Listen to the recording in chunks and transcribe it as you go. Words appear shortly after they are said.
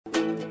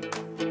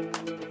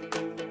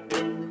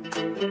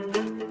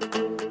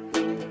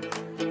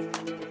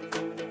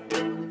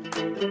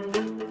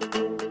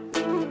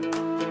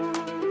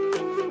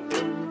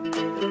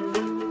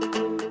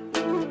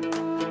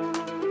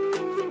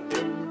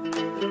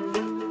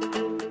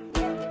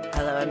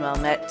Hello and well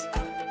met.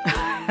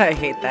 I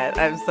hate that.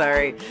 I'm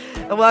sorry.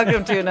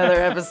 Welcome to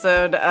another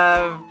episode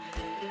of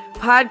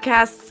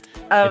Podcast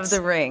of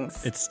the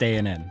Rings. It's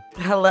staying in.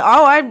 Hello.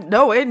 Oh, I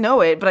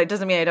know it, but it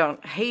doesn't mean I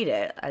don't hate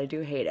it. I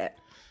do hate it.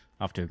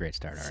 Off to a great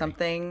start already.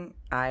 Something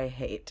I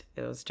hate.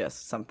 It was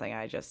just something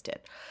I just did.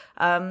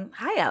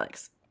 Hi,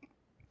 Alex.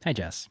 Hi,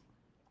 Jess.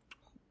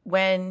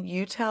 When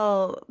you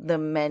tell the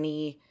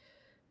many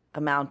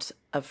amount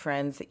of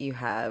friends that you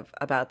have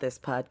about this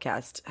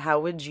podcast,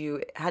 how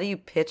do you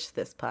pitch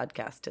this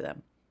podcast to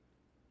them?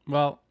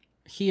 Well,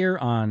 here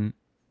on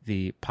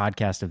the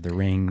Podcast of the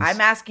Rings, I'm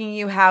asking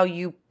you how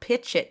you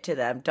pitch it to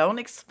them. Don't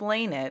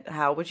explain it.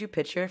 How would you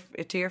pitch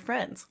it to your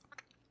friends?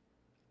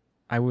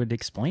 I would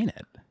explain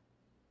it.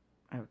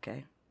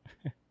 Okay.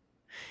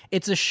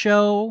 It's a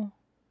show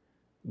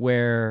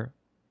where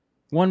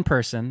one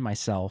person,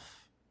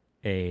 myself,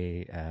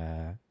 a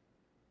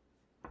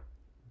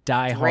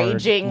diehard,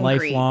 Raging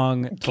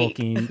lifelong Greek.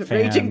 Tolkien fan,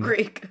 Raging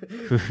Greek,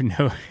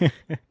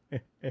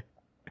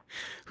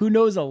 who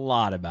knows a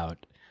lot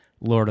about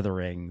Lord of the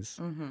Rings,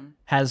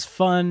 has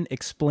fun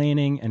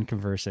explaining and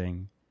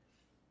conversing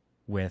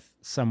with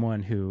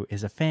someone who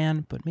is a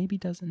fan, but maybe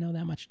doesn't know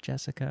that much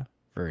Jessica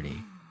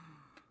Verdi.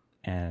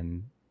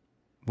 And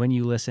when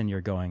you listen,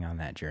 you're going on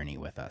that journey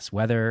with us,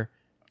 whether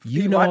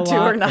you know want a to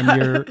lot or not. and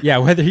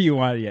whether you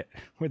want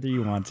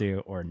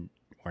to or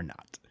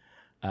not.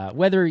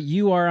 Whether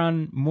you are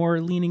on more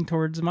leaning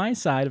towards my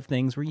side of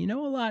things where you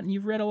know a lot and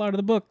you've read a lot of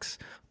the books,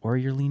 or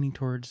you're leaning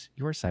towards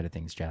your side of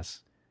things,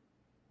 Jess,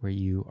 where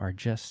you are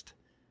just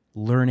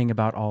learning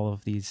about all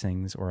of these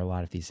things or a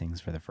lot of these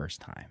things for the first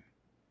time.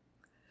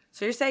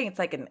 So you're saying it's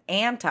like an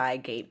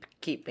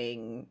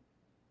anti-gatekeeping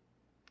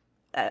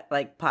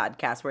like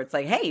podcast where it's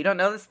like, hey, you don't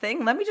know this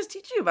thing? Let me just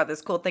teach you about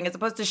this cool thing, as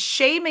opposed to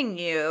shaming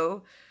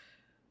you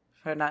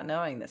for not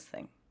knowing this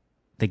thing.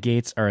 The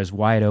gates are as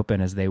wide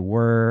open as they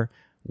were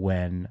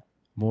when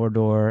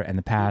Mordor and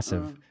the pass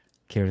of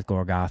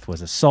Gil-galad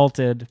was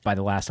assaulted by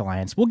the Last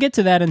Alliance. We'll get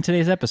to that in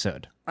today's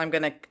episode. I'm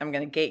gonna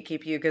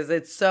gatekeep you because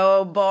it's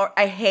so boring.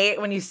 I hate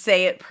when you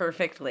say it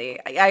perfectly.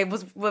 I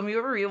was, when we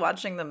were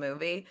rewatching the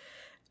movie,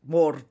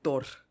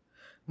 Mordor,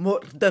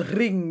 the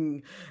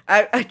ring.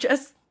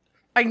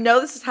 I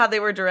know this is how they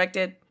were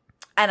directed,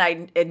 and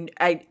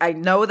I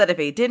know that if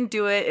they didn't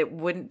do it, it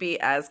wouldn't be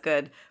as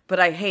good. But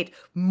I hate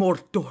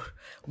Mordor.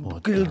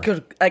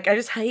 Like, I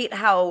just hate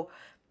how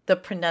the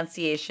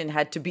pronunciation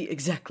had to be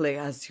exactly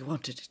as you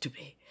wanted it to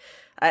be.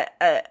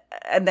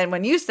 And then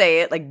when you say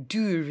it, like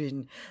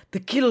Durin, the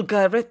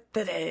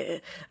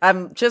Gil-galad,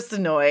 I'm just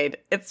annoyed.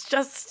 It's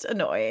just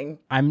annoying.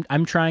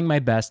 I'm trying my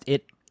best.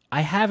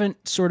 I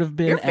haven't sort of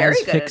been You're very as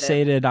good at it.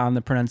 fixated on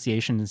the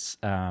pronunciations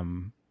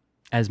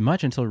as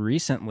much until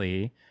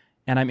recently.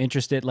 And I'm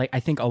interested, like, I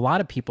think a lot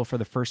of people for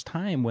the first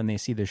time when they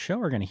see the show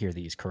are going to hear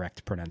these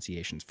correct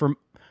pronunciations.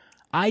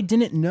 I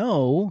didn't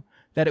know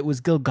that it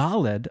was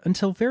Gil-galad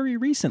until very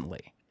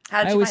recently.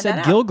 How did I you always find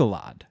that said out?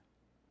 Gil-galad.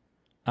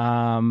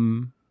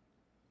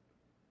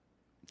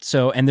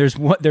 So, and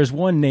there's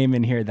one name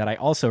in here that I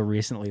also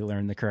recently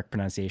learned the correct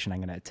pronunciation I'm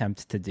going to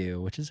attempt to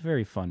do, which is a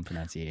very fun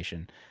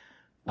pronunciation.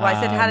 Well, I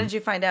said, how did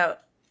you find out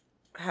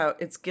how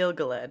it's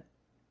Gil-galad?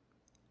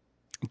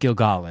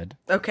 Gil-galad.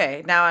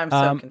 Okay, now I'm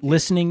so confused.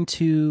 Listening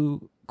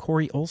to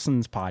Corey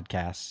Olsen's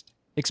podcast,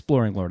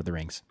 Exploring Lord of the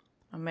Rings.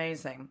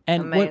 Amazing.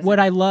 And Amazing. what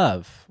I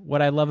love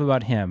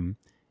about him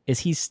is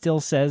he still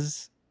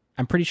says,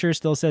 I'm pretty sure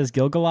still says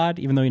Gil-galad,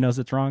 even though he knows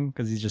it's wrong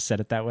because he's just said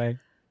it that way.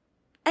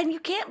 And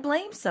you can't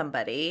blame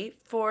somebody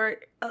for,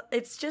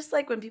 it's just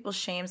like when people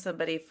shame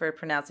somebody for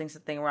pronouncing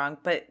something wrong,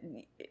 but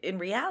in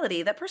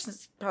reality, that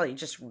person's probably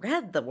just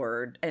read the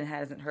word and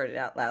hasn't heard it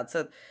out loud.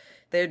 So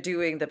they're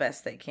doing the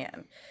best they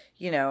can.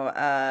 You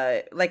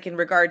know, like in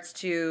regards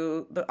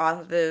to the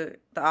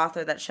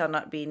author that shall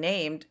not be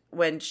named,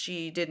 when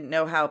she didn't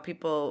know how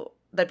people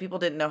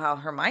didn't know how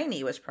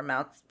Hermione was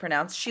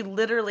pronounced, she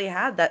literally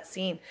had that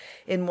scene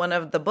in one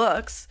of the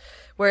books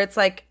where it's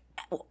like,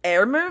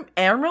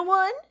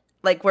 Ermawan?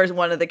 Like, where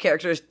one of the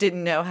characters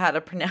didn't know how to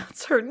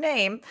pronounce her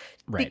name,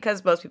 Right.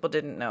 because most people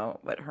didn't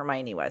know what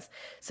Hermione was.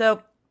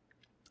 So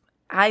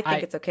I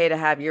think it's okay to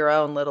have your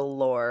own little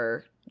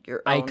lore,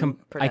 your own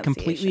pronunciations. I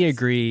completely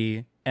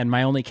agree. And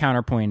my only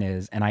counterpoint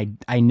is, and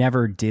I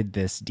never did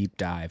this deep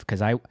dive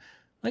because I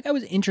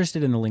was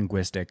interested in the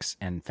linguistics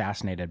and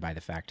fascinated by the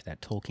fact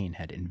that Tolkien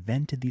had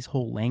invented these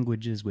whole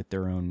languages with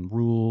their own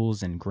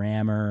rules and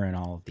grammar and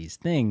all of these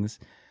things.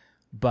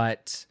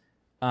 But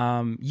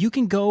you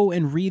can go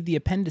and read the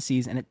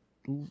appendices, and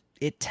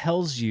it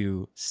tells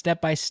you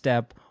step by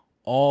step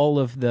all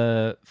of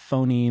the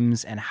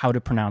phonemes and how to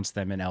pronounce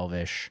them in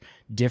Elvish,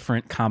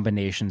 different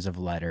combinations of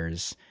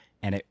letters,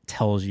 and it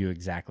tells you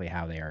exactly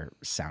how they are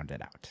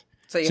sounded out.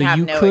 So you have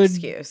no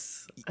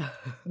excuse.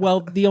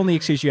 Well, the only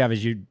excuse you have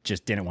is you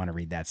just didn't want to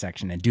read that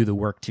section and do the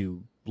work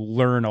to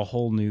learn a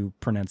whole new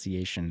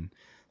pronunciation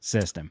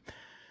system.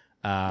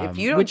 If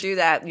you don't do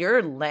that,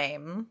 you're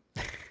lame.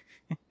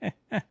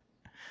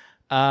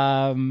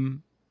 I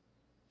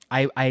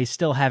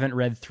still haven't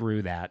read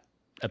through that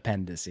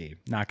appendice,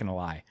 not gonna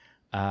lie.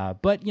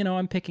 But,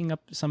 I'm picking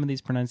up some of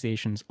these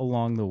pronunciations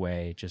along the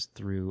way just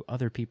through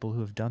other people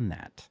who have done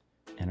that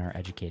and are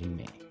educating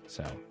me.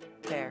 So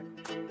Fair.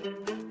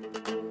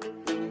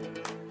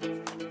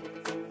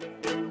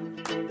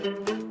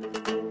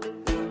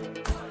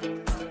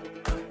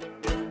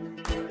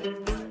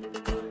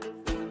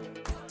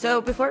 So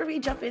before we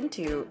jump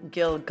into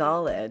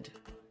Gil-galad, is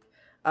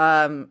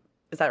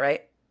that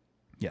right?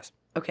 yes.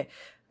 Okay.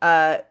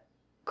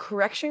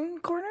 Correction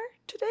corner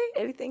today?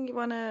 Anything you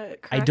want to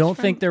correct? I don't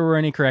think there were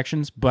any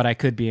corrections, but I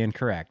could be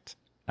incorrect.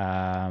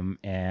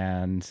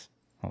 And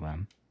hold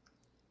on.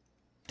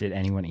 Did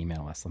anyone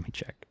email us? Let me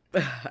check.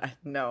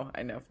 No,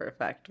 I know for a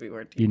fact we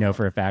weren't. You know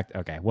for a fact?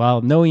 Okay.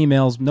 Well, no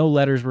emails, no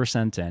letters were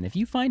sent in. If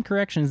you find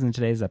corrections in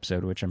today's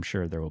episode, which I'm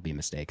sure there will be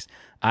mistakes,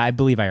 I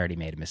believe I already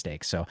made a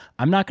mistake. So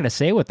I'm not going to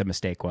say what the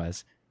mistake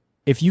was.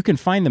 If you can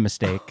find the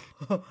mistake,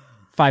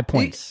 5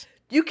 points.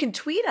 You can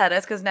tweet at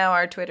us because now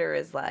our Twitter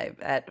is live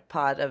at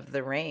Pod of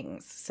the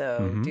Rings.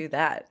 So do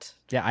that.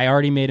 Yeah, I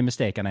already made a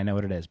mistake and I know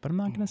what it is, but I'm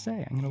not going to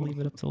say. I'm going to leave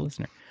it up to the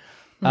listener.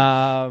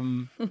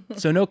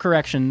 So no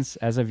corrections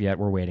as of yet.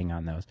 We're waiting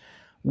on those.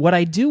 What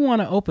I do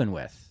want to open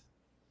with,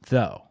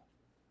 though,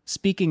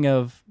 speaking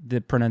of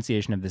the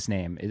pronunciation of this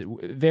name, is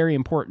very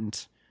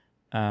important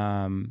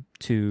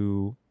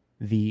to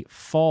the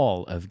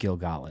fall of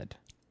Gil-galad.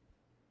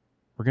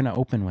 We're going to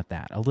open with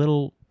that. A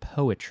little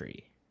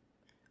poetry.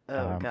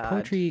 Oh, God.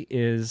 Poetry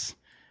is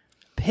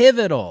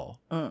pivotal.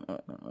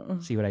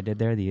 See what I did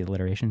there? The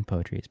alliteration.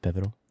 Poetry is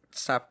pivotal.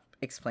 Stop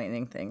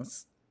explaining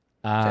things.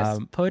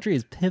 Poetry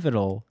is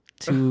pivotal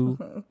to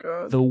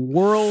the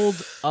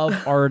world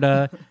of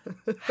Arda,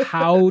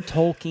 how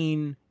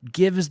Tolkien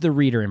gives the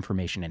reader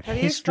information and Have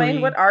history. you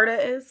explained what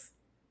Arda is?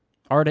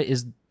 Arda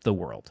is the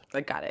world. I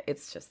got it.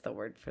 It's just the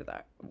word for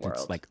that world.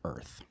 It's like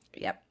Earth.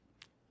 Yep.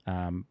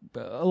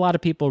 A lot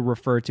of people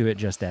refer to it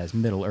just as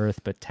Middle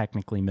Earth, but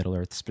technically Middle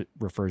Earth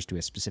refers to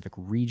a specific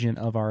region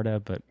of Arda,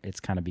 but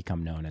it's kind of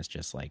become known as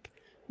just like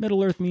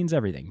Middle Earth means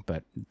everything,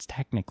 but it's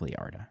technically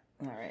Arda.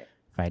 All right.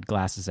 If I had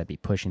glasses, I'd be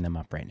pushing them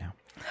up right now.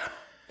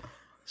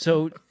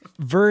 So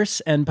verse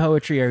and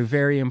poetry are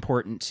very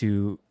important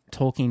to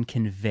Tolkien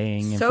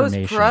conveying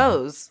information.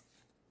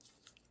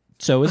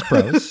 So is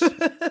prose.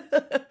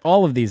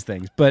 All of these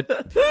things.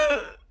 But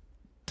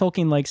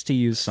Tolkien likes to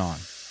use song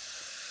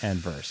and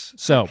verse.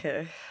 So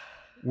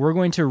we're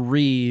going to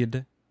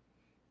read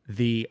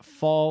the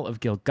Fall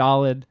of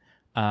Gil-galad.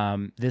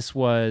 This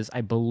was,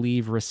 I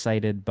believe,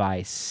 recited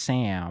by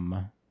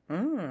Sam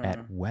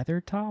at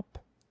Weathertop,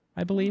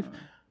 I believe.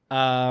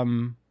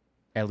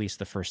 At least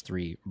the first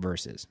 3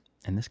 verses.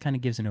 And this kind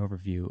of gives an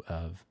overview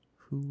of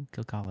who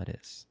Gil-galad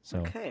is.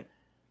 So,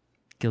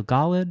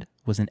 Gil-galad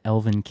was an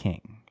elven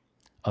king.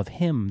 Of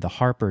him the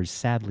harpers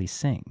sadly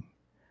sing.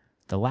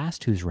 The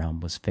last whose realm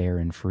was fair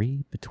and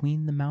free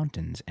between the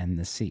mountains and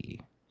the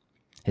sea.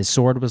 His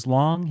sword was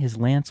long, his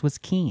lance was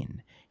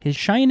keen. His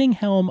shining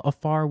helm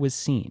afar was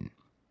seen.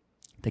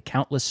 The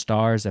countless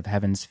stars of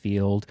heaven's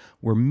field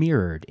were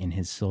mirrored in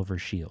his silver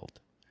shield.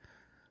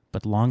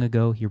 But long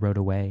ago he rode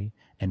away,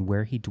 and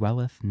where he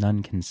dwelleth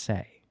none can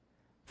say.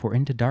 For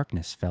into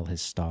darkness fell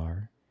his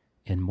star,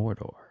 in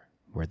Mordor,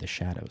 where the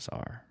shadows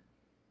are.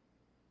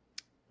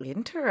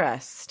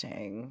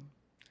 Interesting.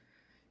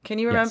 Can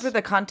you remember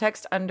the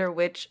context under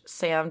which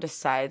Sam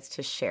decides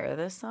to share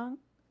this song?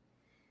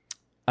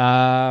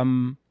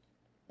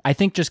 I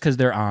think just because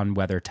they're on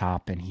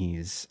Weathertop and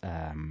he's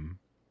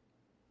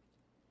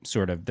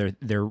sort of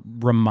they're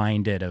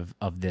reminded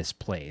of this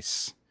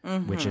place,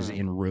 which is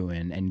in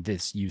ruin, and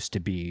this used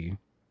to be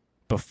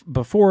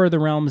before the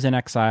realms in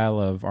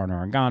exile of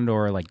Arnor and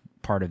Gondor. Like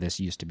part of this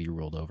used to be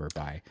ruled over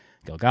by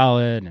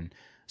Gil-galad, and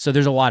so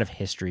there's a lot of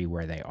history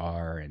where they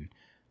are, and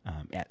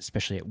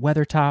especially at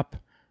Weathertop.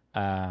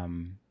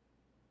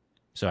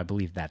 So I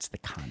believe that's the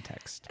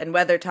context. And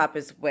Weathertop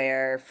is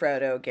where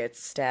Frodo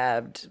gets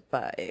stabbed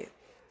by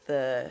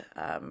the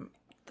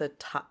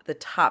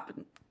top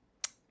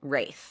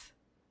wraith.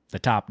 The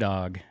top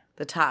dog.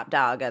 The top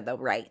dog of the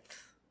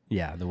wraith.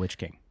 Yeah, the Witch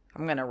King.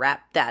 I'm gonna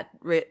rap that.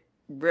 Rap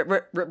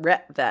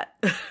that.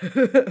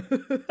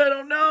 I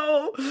don't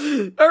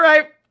know. All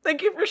right.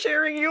 Thank you for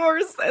sharing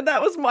yours, and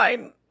that was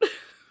mine.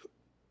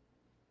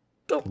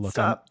 Don't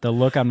stop. The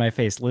look on my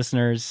face,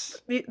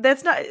 listeners.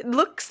 That's not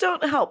looks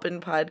don't help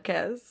in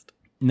podcast.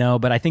 No,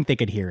 but I think they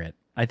could hear it.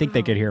 I think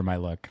they could hear my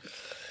look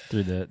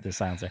through the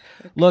silencer.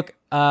 Okay. Look,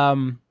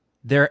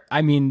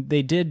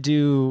 they did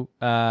do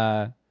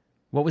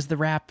what was the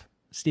rap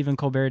Stephen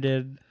Colbert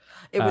did?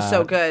 It was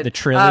so good. The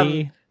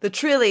Trilly.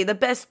 The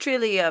best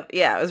Trilly of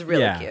it was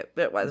really cute.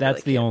 It was. That's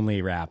really the cute.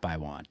 only rap I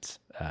want.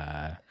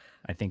 I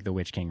think the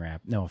Witch King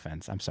rap. No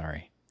offense, I'm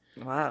sorry.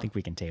 Wow. I think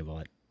we can table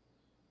it.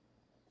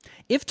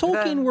 If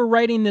Tolkien were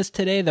writing this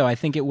today, though, I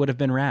think it would have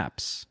been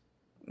raps.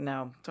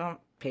 No, don't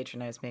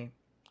patronize me.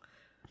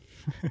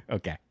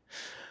 Okay.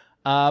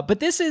 But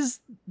this is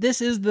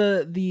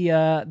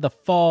the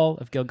fall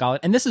of Gil-galad,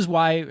 and this is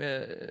why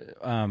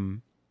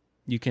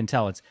you can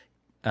tell it's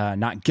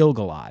not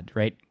Gil-galad,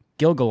 right?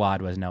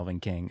 Gil-galad was an elven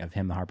king, of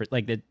him the harper.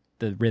 Like the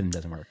rhythm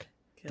doesn't work.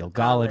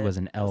 Gil-galad was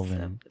an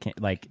elven.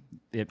 Like,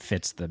 it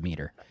fits the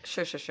meter.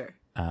 Sure.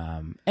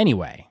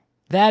 Anyway,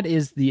 that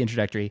is the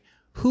introductory.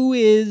 Who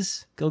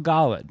is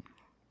Gil-galad?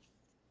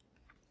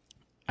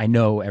 I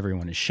know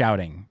everyone is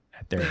shouting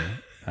at their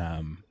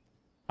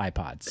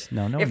iPods.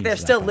 No, if they're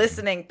still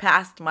listening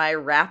past my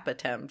rap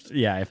attempt.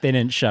 Yeah, if they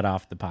didn't shut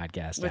off the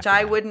podcast. Which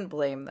I wouldn't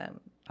blame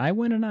them. I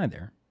wouldn't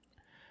either.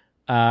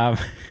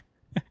 Alex.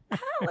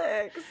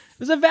 It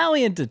was a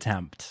valiant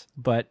attempt,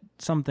 but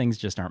some things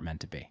just aren't meant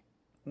to be.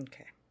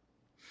 Okay.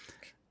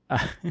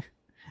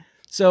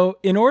 So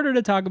in order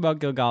to talk about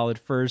Gil-galad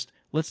first,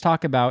 let's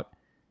talk about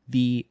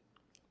the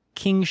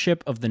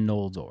kingship of the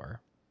Noldor,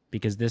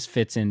 because this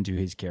fits into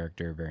his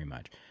character very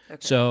much. Okay.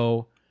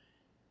 So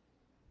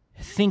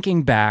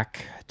thinking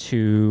back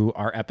to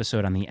our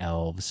episode on the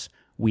elves,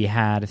 we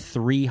had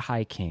 3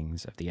 high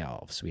kings of the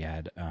elves. We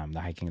had the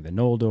high king of the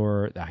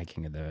Noldor, the high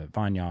king of the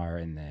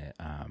Vanyar, and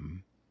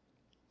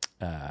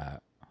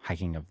the high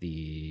king of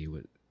the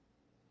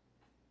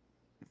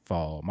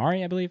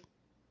Valmari, I believe.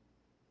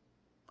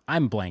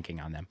 I'm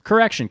blanking on them.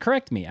 Correct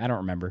me. I don't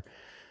remember.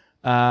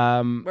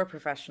 We're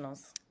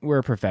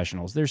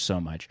professionals. There's so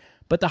much.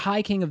 But the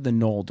high king of the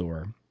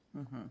Noldor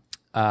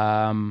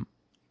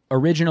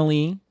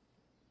originally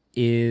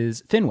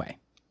is Fenway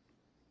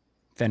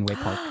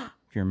Park,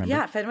 if you remember.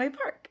 Yeah, Fenway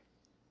Park.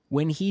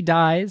 When he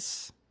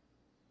dies,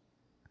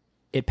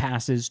 it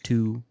passes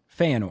to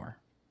Feanor,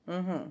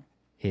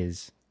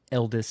 his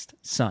eldest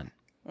son.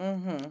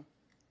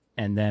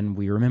 And then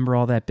we remember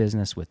all that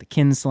business with the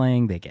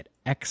kinslaying. They get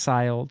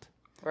exiled.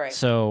 Right.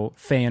 So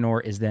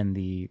Feanor is then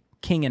the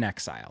king in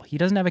exile. He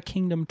doesn't have a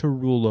kingdom to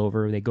rule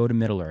over. They go to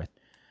Middle-earth.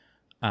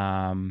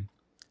 And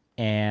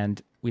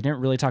we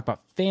didn't really talk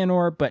about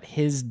Feanor, but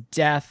his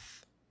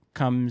death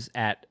comes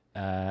at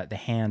the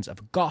hands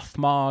of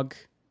Gothmog,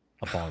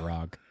 a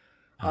Balrog.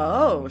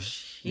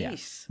 Sheesh. Yeah.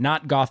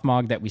 Not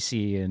Gothmog that we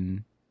see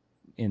in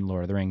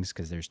Lord of the Rings,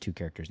 because there's 2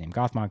 characters named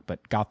Gothmog,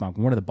 but Gothmog,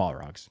 one of the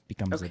Balrogs,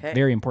 becomes a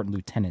very important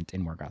lieutenant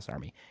in Morgoth's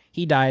army.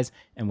 He dies,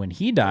 and when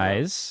he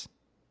dies,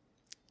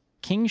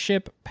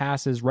 kingship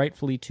passes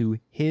rightfully to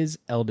his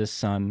eldest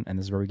son, and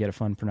this is where we get a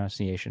fun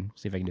pronunciation.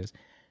 See if I can do this.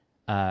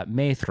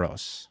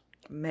 Maethros.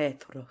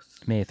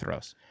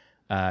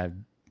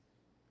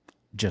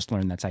 Just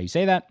learned that's how you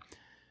say that.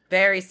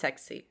 Very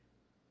sexy.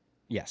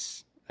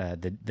 Yes.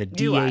 The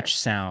DH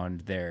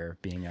sound there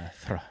being a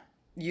thro.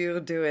 You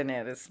doing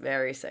it is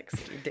very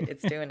sexy.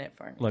 It's doing it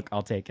for me. Look,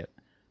 I'll take it.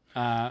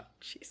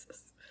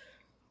 Jesus.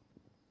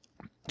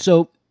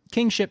 So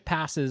kingship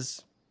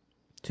passes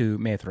to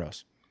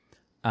Maethros.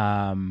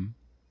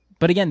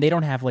 But again, they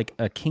don't have like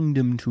a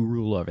kingdom to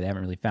rule over. They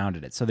haven't really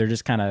founded it. So they're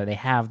just kind of, they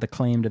have the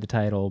claim to the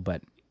title,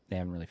 but they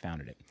haven't really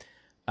founded it.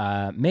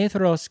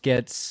 Maethros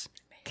gets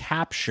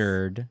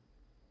captured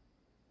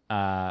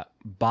by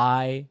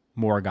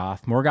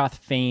Morgoth. Morgoth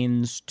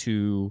feigns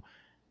to...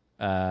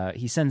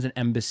 he sends an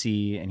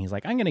embassy, and he's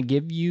like, I'm going to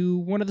give you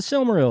one of the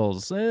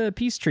Silmarils, a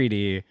peace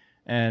treaty.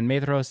 And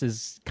Maethros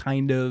is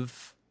kind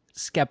of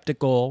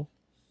skeptical,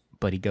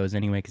 but he goes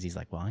anyway because he's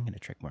like, well, I'm going to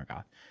trick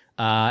Morgoth.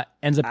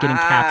 Ends up getting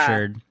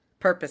captured.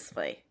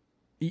 Purposefully.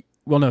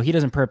 Well, no, he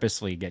doesn't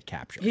purposely get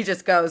captured. He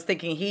just goes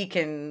thinking he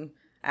can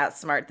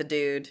outsmart the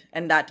dude,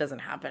 and that doesn't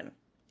happen.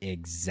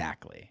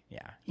 Exactly.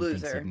 Yeah. He loser.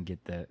 Thinks he can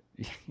get the...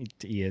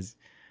 he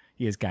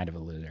is kind of a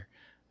loser.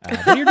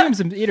 But he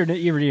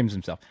redeems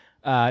himself.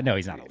 No,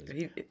 he's not a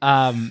loser.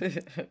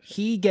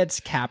 He gets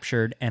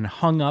captured and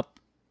hung up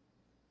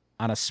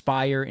on a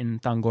spire in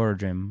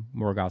Thangorajim,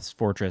 Morgoth's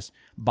fortress,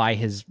 by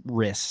his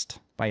wrist,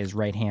 by his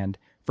right hand,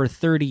 for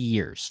 30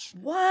 years.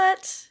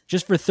 What?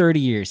 Just for 30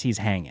 years, he's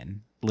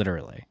hanging,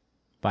 literally,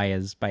 by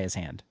his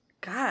hand.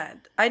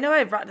 God. I know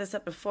I brought this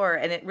up before,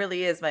 and it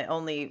really is my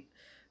only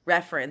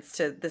reference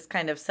to this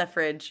kind of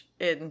suffrage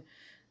in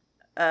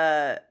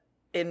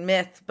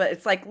myth, but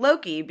it's like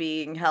Loki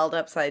being held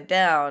upside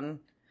down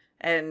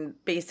and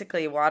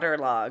basically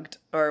waterlogged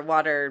or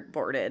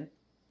waterboarded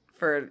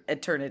for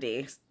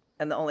eternity.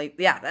 And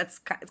it's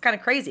kind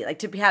of crazy. Like,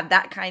 to have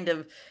that kind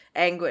of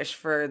anguish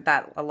for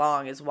that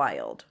long is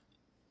wild.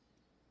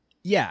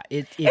 Yeah,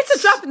 it's a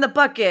drop in the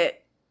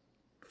bucket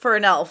for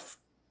an elf.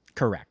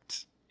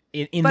 Correct.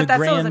 But that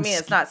still doesn't mean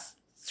it's not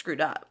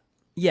screwed up.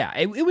 Yeah,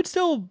 it would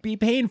still be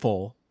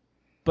painful.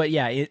 But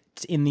yeah,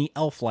 it's in the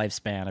elf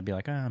lifespan, I'd be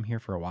like, I'm here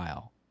for a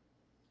while.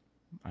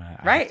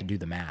 I have to do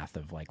the math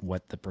of like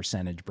what the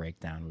percentage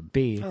breakdown would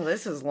be. Oh,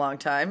 this is a long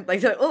time.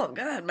 Like, oh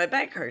God, my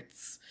back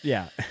hurts.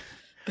 Yeah.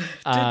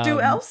 Do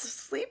elves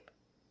sleep?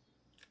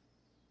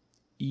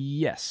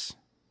 Yes.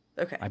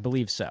 Okay. I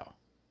believe so.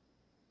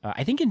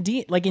 I think in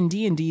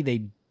D&D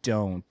they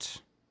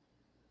don't.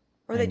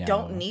 Or they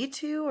don't need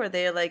to, or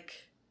they can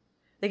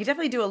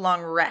definitely do a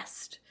long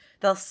rest.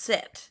 They'll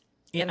sit.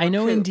 Yeah, I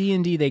know in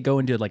D&D they go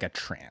into like a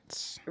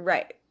trance.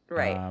 Right.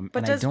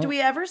 But do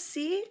we ever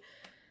see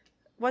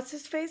what's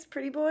his face,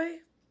 pretty boy,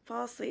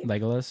 fall asleep?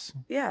 Legolas?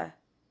 Yeah.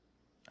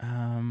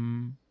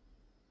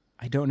 I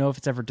I don't know if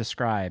it's ever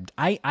described.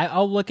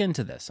 I'll look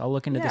into this. I'll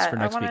look into this for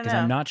next week because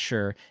I'm not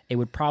sure. It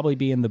would probably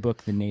be in the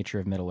book The Nature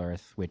of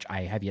Middle-earth, which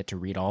I have yet to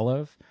read all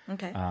of.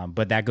 Okay.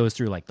 But that goes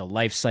through like the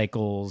life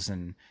cycles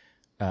and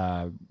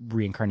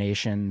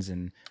reincarnations.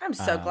 And I'm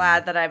so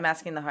glad that I'm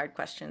asking the hard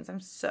questions. I'm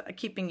so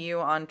keeping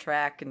you on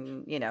track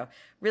and,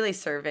 really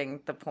serving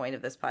the point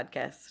of this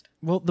podcast.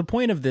 Well, the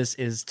point of this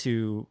is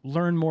to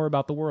learn more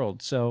about the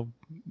world. So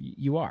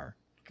you are.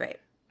 Great.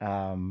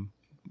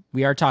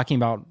 We are talking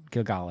about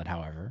Gil-galad,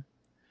 however.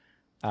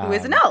 Who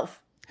is an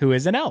elf. Who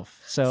is an elf.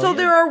 So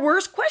there are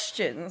worse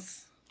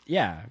questions.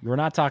 Yeah. We're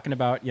not talking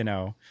about,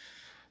 the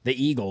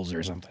Eagles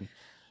or something.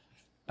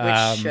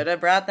 Which should have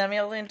brought them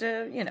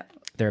into,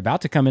 They're about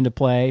to come into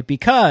play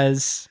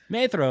because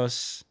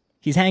Maethros,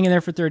 he's hanging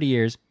there for 30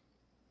 years.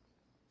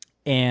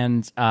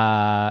 And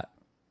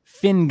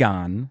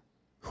Fingon,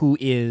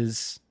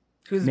 who's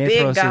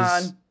been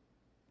gone.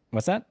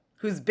 What's that?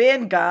 Who's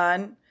been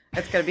gone.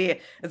 It's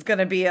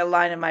gonna be a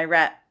line in my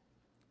rap.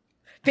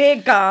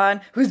 Been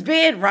gone. Who's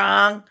been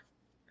wrong?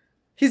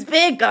 He's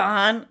been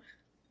gone.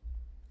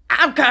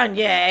 I'm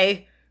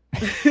Kanye.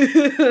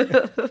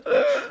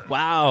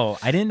 Wow,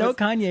 I didn't know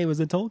Kanye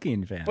was a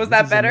Tolkien fan. Was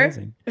that better?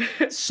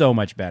 So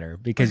much better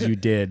because you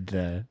did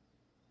the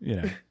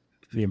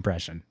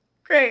impression.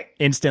 Great.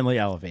 Instantly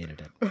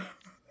elevated it.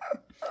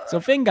 So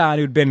Fingon,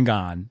 who'd been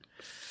gone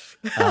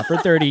for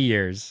 30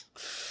 years,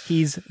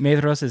 he's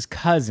Maethros'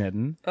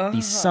 cousin,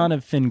 the son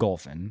of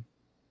Fingolfin.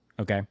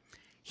 Okay,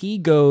 he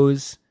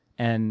goes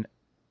and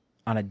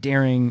on a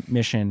daring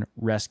mission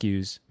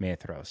rescues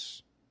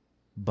Maethros,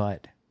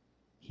 but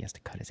he has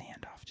to cut his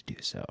hand off to do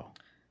so.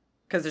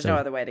 Because there's no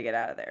other way to get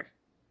out of there.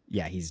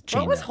 Yeah, he's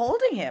chained What was up.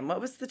 Holding him?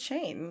 What was the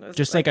chain? Was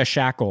just like a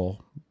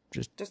shackle,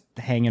 just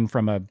hanging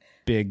from a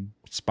big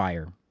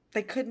spire.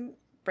 They couldn't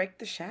break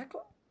the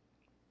shackle?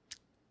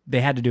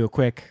 They had to do it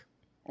quick.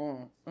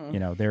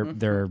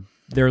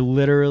 They're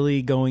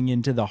literally going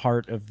into the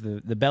heart of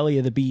the belly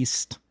of the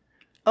beast.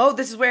 Oh,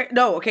 this is where...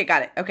 No, okay,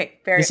 got it. Okay,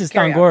 this is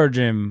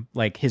Thongorajim,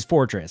 like his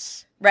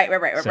fortress. Right.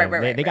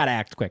 They got to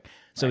act quick.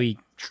 So he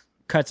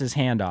cuts his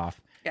hand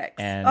off. Yikes.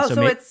 And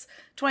so it's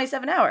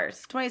 27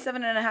 hours.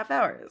 27 and a half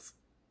hours.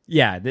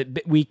 Yeah.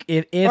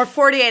 Or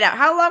 48 hours.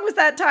 How long was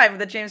that time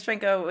that James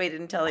Franco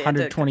waited until he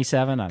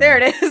 127? There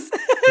it is.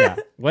 Yeah.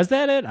 Was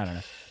that it? I don't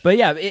know. But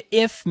yeah,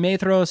 if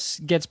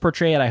Maethros gets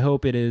portrayed, I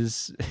hope it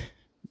is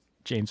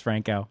James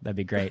Franco. That'd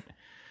be great.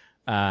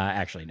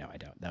 Actually, no, I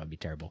don't. That would be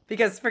terrible.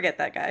 Because forget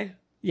that guy.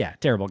 Yeah,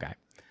 terrible guy.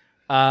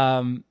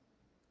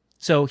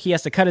 So he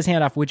has to cut his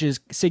hand off, which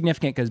is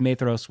significant because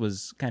Maethros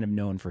was kind of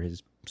known for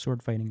his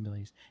sword fighting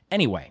abilities.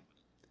 Anyway,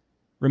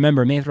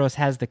 remember, Maethros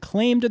has the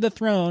claim to the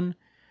throne,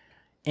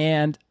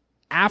 and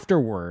after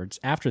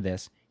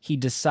this, he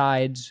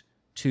decides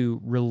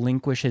to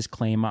relinquish his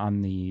claim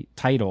on the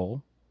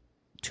title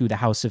to the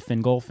House of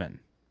Fingolfin,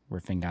 where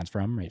Fingon's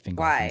from, right?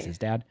 Fingolfin is his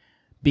dad.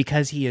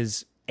 Because he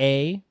is,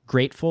 A,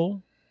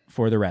 grateful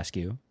for the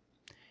rescue,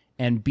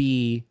 and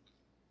B,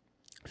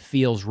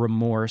 feels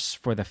remorse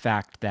for the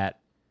fact that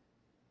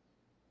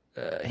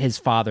his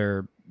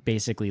father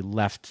basically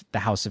left the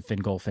House of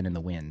Fingolfin in the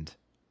wind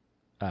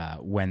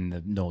when the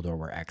Noldor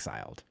were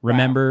exiled. Wow.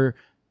 Remember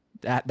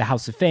that the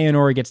House of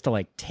Feanor gets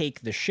to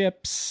take the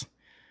ships,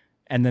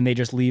 and then they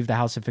just leave the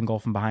House of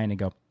Fingolfin behind and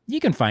go, you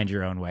can find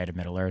your own way to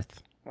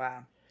Middle-earth.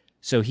 Wow.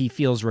 So he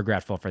feels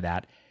regretful for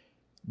that,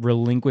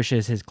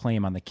 relinquishes his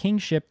claim on the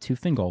kingship to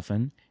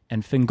Fingolfin,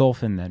 and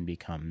Fingolfin then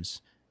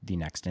becomes the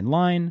next in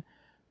line.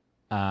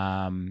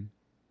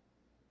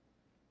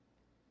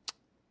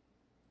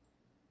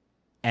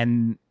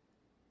 And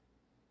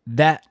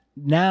that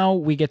now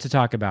we get to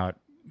talk about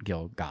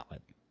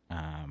Gil-galad.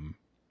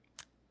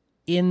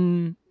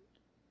 In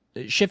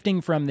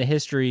shifting from the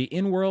history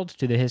in world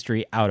to the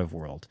history out of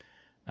world,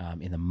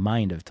 in the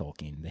mind of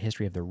Tolkien, the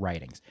history of the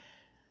writings,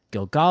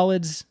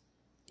 Gil-galad's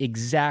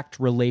exact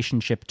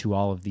relationship to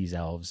all of these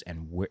elves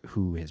and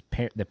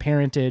the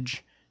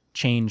parentage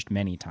changed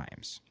many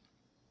times.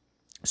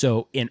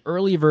 So in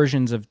early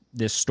versions of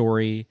this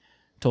story,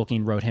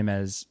 Tolkien wrote him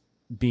as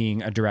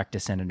being a direct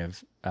descendant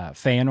of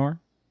Feanor.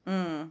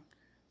 Mm.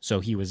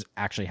 So he was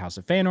actually House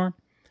of Feanor.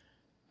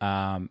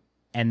 And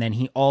then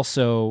he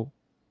also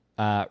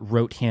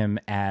wrote him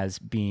as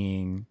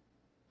being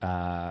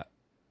a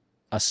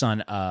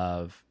son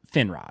of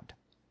Finrod,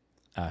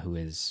 who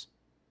is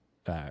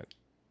a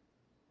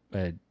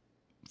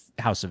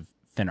House of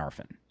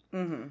Finarfin.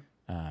 Mm-hmm.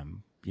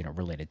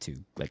 Related to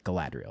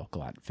Galadriel.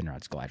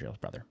 Finrod's Galadriel's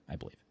brother, I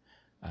believe,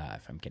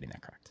 if I'm getting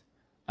that correct.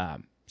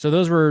 So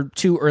those were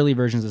two early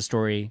versions of the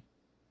story.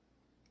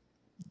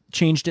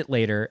 Changed it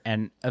later,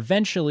 and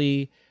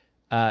eventually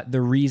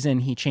the reason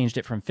he changed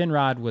it from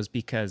Finrod was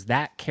because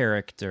that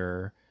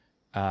character,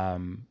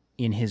 in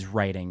his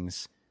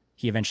writings,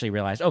 he eventually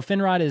realized,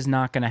 Finrod is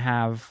not going to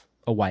have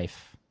a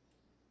wife,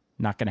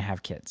 not going to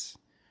have kids.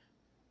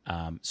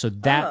 So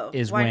that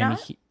is when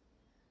not?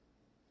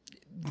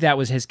 That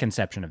was his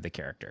conception of the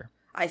character.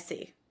 I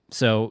see.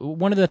 So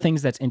one of the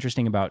things that's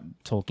interesting about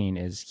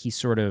Tolkien is he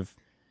sort of,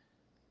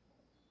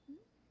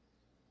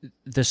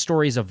 the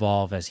stories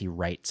evolve as he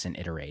writes and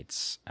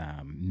iterates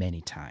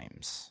many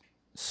times.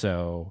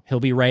 So he'll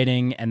be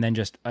writing, and then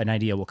just an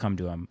idea will come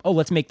to him. Oh,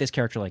 let's make this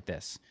character like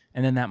this.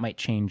 And then that might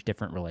change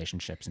different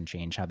relationships and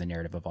change how the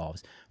narrative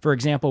evolves. For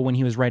example, when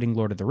he was writing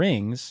Lord of the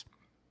Rings,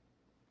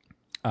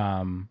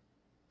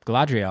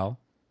 Galadriel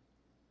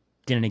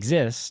didn't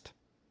exist,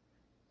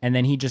 and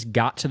then he just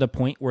got to the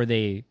point where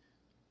they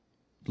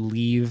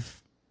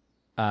leave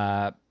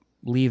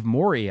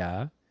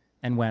Moria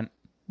and went,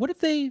 what if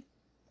they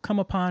come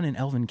upon an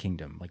elven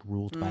kingdom, like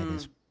ruled by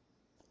this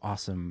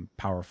awesome,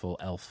 powerful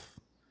elf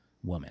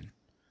woman?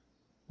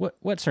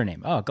 What's her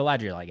name? Oh,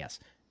 Galadriel, I guess.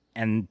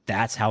 And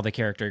that's how the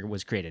character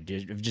was created.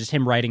 Just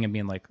him writing and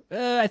being like,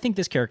 I think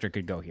this character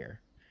could go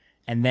here.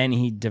 And then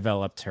he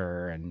developed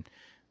her, and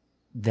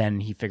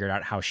then he figured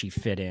out how she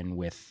fit in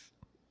with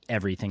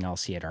everything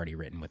else he had already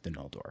written with the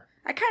Noldor.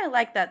 I kind of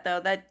like that, though.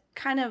 That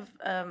kind of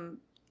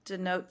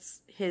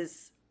denotes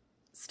his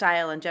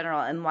style in general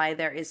and why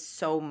there is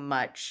so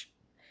much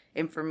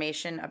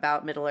information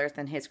about Middle-earth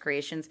and his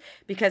creations,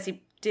 because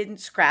he didn't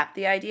scrap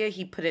the idea,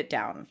 he put it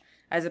down,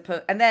 as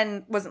opposed, and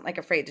then wasn't like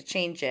afraid to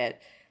change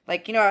it.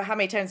 Like, you know, how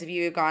many times have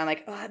you gone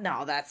like, oh,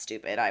 no, that's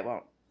stupid, I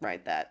won't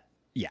write that.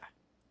 Yeah.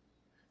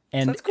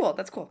 And so that's cool.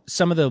 That's cool.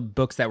 Some of the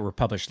books that were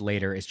published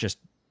later is just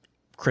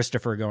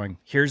Christopher going,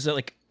 here's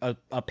a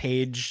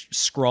page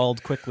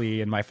scrawled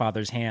quickly in my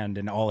father's hand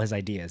and all his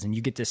ideas. And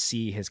you get to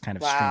see his kind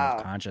of stream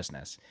of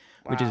consciousness,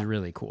 which is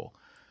really cool.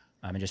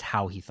 And just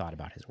how he thought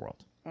about his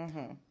world.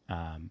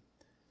 Mm-hmm.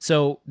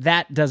 So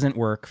that doesn't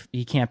work.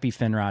 He can't be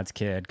Finrod's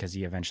kid because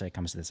he eventually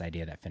comes to this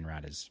idea that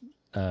Finrod is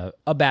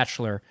a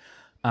bachelor.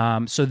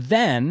 So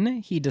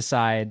then he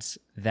decides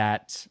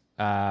that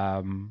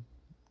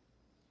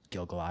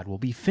Gil-galad will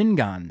be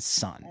Fingon's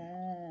son.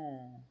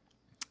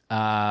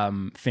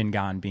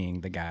 Fingon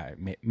being the guy,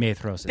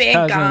 Maethros'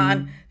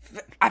 cousin.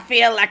 I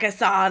feel like a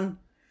son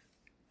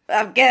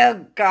of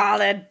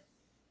Gil-galad.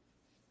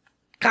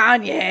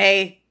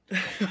 Kanye.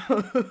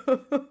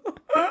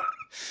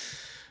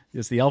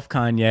 It's the elf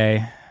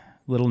Kanye,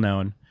 little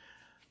known.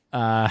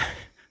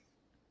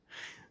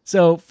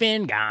 So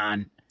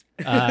Fingon.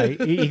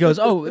 He goes,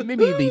 oh,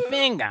 maybe it'd be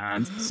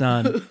Fingon's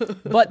son.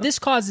 But this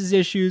causes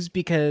issues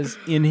because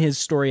in his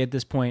story at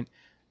this point,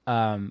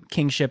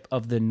 kingship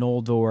of the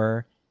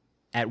Noldor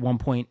at one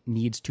point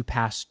needs to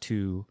pass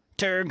to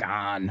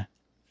Turgon.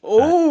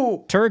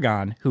 Oh!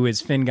 Turgon, who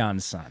is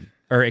Fingon's son.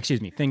 Or, excuse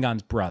me,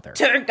 Fingon's brother.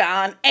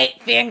 Turgon ate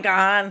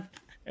Fingon.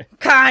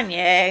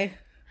 Kanye.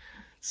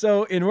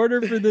 So in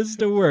order for this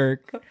to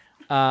work,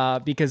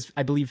 because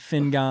I believe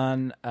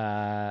Fingon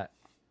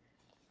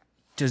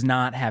does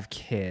not have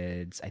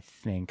kids, I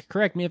think.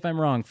 Correct me if I'm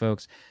wrong,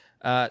 folks.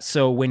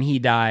 So when he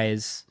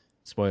dies,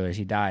 spoilers,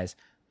 he dies,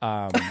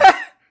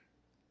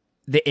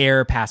 the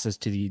heir passes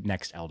to the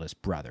next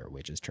eldest brother,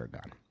 which is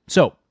Turgon.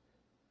 So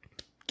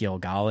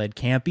Gil-galad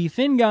can't be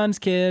Fingon's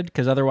kid,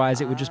 because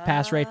otherwise it would just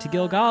pass right to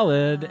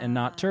Gil-galad and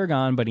not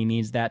Turgon, but he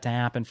needs that to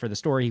happen for the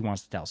story he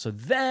wants to tell. So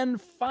then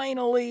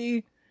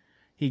finally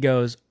he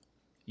goes,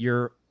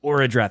 you're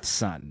Orodreth's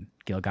son,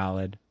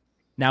 Gil-galad.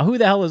 Now, who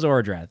the hell is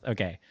Orodreth?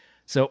 Okay,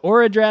 so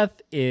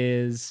Orodreth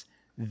is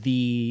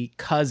the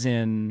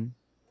cousin.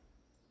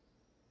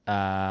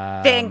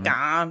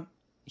 Fingon.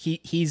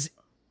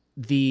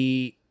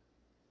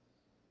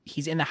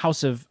 He's in the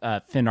house of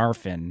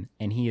Finarfin,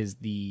 and he is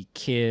the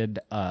kid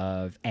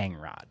of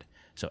Angrod.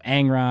 So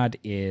Angrod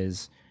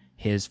is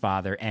his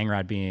father.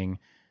 Angrod being,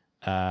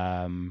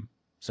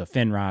 so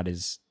Finrod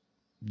is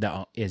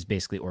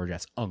basically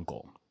Orodreth's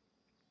uncle.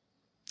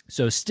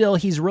 So still,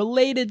 he's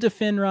related to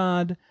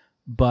Finrod,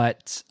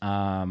 but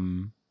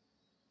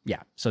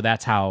yeah. So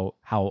that's how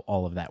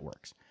all of that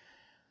works.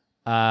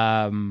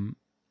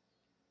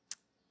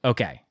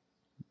 Okay.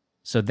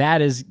 So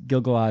that is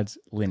Gil-galad's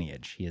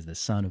lineage. He is the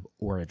son of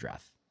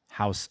Orodreth,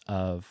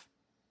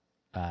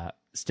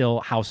 still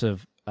house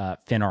of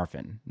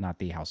Finarfin, not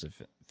the house of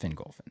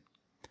Fingolfin.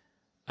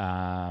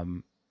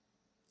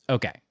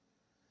 Okay.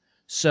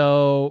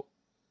 So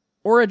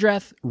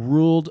Orodreth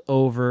ruled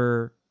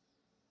over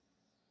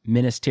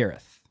Minas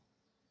Tirith.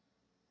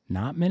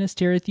 Not Minas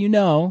Tirith, you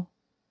know.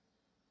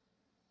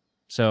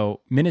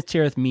 So Minas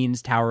Tirith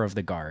means Tower of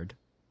the Guard.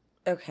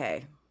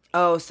 Okay.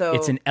 Oh, so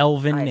it's an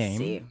elven I name.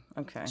 See.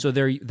 Okay. So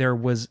there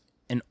was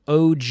an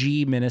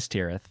OG Minas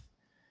Tirith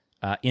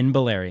in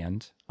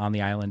Beleriand on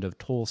the island of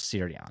Tol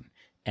Sirion,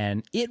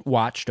 and it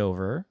watched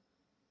over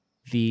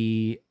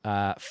the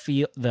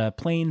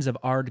plains of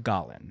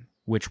Ardgallen,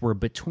 which were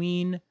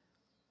between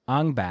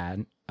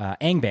Angband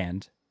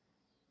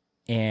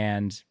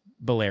and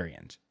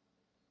Beleriand.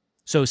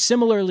 So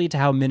similarly to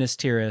how Minas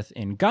Tirith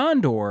in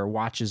Gondor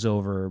watches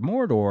over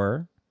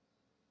Mordor,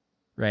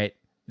 right?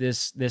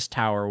 This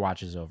tower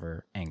watches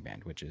over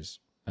Angband, which is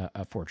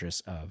a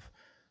fortress of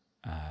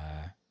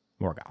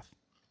Morgoth.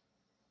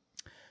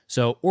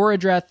 So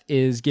Orodreth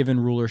is given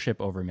rulership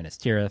over Minas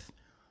Tirith,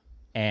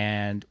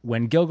 and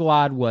when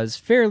Gil-galad was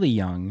fairly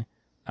young,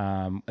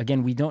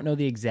 again, we don't know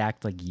the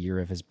exact year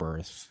of his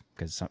birth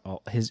because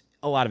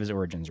a lot of his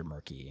origins are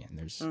murky, and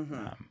there's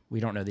we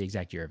don't know the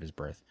exact year of his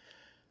birth.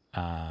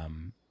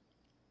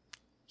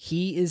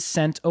 He is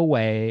sent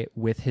away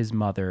with his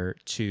mother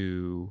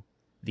to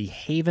the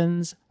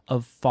Havens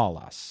of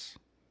Phalos,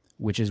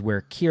 which is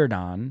where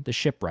Círdan, the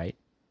shipwright,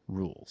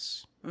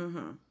 rules.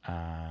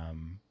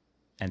 And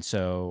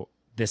so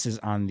this is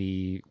on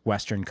the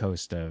western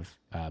coast of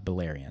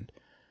Beleriand.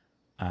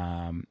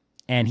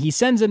 And he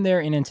sends him there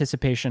in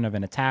anticipation of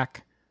an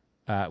attack,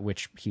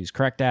 which he was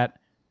correct on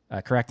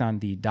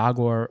the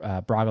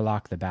Dagor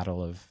Bragollach, the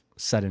Battle of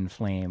Sudden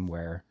Flame,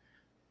 where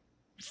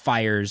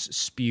fires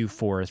spew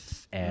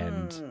forth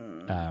and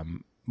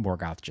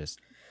Morgoth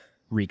just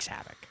wreaks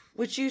havoc.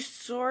 Which you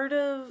sort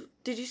of...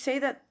 Did you say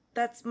that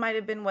might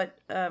have been what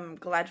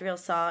Galadriel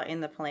saw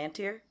in the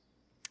Palantir?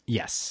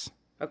 Yes.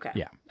 Okay.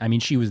 Yeah. I mean,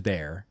 she was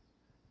there.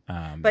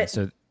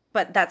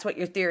 But that's what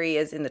your theory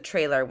is in the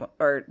trailer,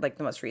 or like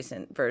the most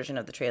recent version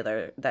of the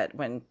trailer, that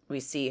when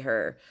we see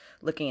her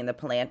looking in the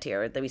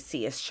Palantir, that we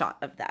see a shot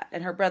of that.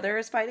 And her brother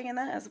is fighting in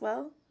that as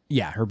well?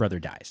 Yeah, her brother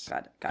dies.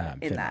 Got it.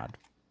 In Finrod. that.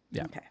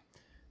 Yeah. Okay.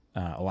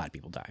 A lot of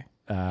people die.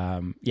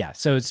 Yeah,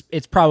 so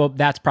it's probably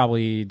that's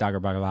probably Dagor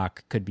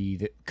Bragollach could be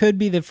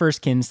the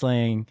first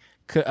kinslaying.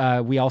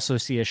 We also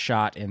see a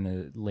shot in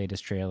the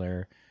latest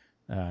trailer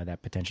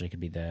that potentially could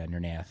be the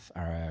Nernath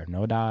or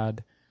Nodad.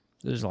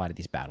 There's a lot of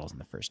these battles in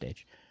the first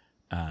stage.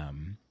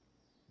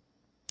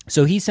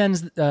 So he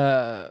sends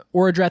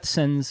Orodreth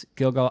sends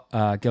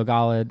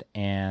Gil-galad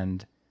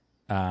and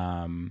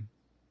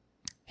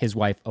his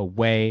wife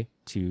away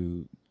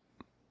to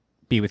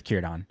be with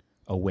Círdan,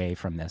 away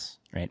from this,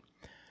 right?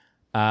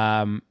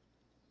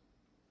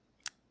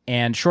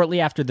 And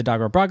shortly after the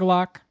Dagor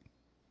Bragollach,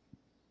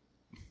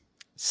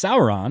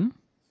 Sauron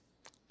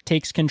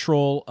takes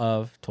control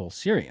of Tol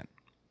Sirion.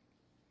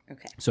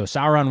 Okay. So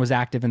Sauron was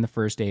active in the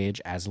First Age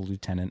as a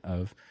lieutenant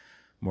of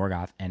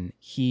Morgoth, and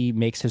he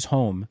makes his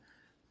home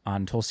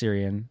on Tol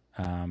Sirion,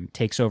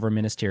 takes over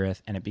Minas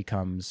Tirith, and it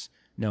becomes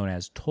known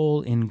as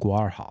Tol in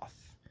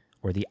Gwarhoth,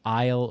 or the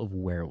Isle of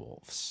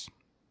Werewolves,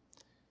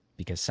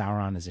 because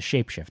Sauron is a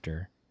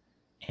shapeshifter,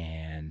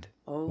 and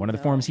one of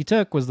the forms he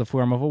took was the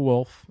form of a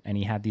wolf, and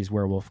he had these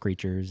werewolf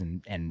creatures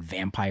and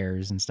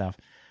vampires and stuff.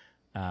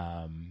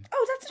 That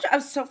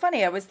was so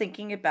funny. I was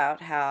thinking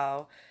about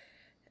how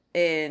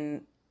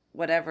in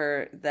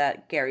whatever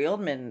that Gary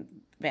Oldman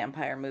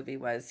vampire movie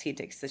was, he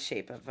takes the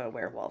shape of a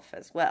werewolf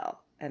as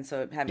well. And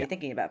so it had me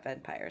thinking about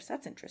vampires.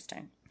 That's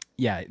interesting.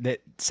 Yeah,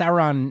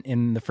 Sauron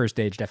in the First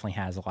Age definitely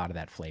has a lot of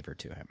that flavor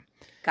to him.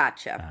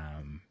 Gotcha.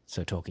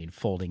 So Tolkien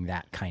folding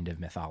that kind of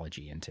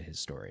mythology into his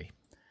story.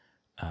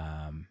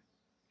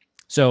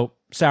 So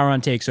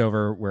Sauron takes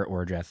over where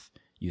Orodreth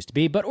used to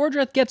be, but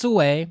Orodreth gets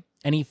away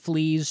and he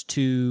flees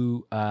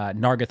to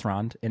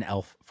Nargothrond, an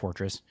elf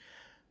fortress.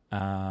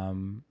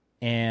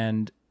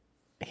 And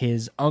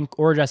his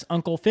Orodreth's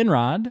uncle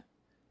Finrod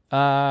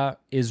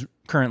is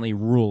currently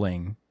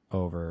ruling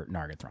over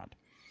Nargothrond.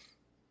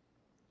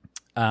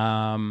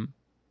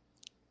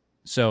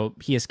 So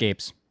he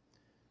escapes.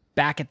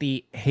 Back at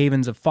the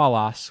Havens of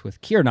Phalos with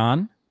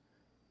Círdan,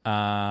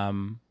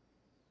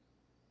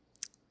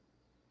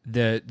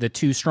 the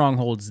two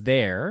strongholds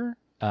there,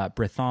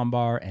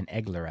 Brithambar and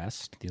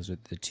Eglarest, those are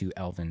the two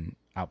elven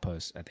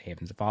outposts at the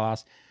Havens of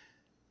Phalos,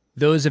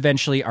 those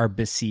eventually are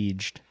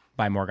besieged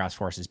by Morgoth's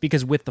forces,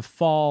 because with the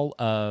fall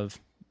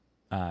of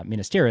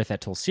Minas Tirith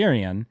at Tol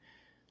Sirion,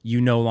 you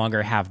no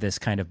longer have this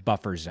kind of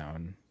buffer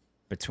zone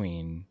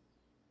between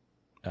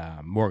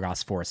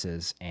Morgoth's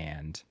forces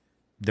and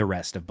the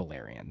rest of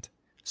Beleriand.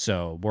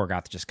 So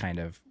Morgoth just kind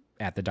of,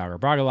 at the Dagor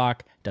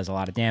Bragollach, does a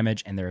lot of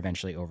damage, and they're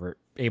eventually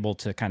able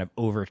to kind of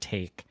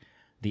overtake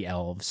the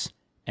elves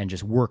and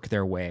just work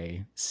their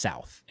way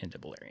south into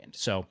Beleriand.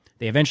 So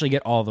they eventually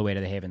get all the way to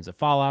the Havens of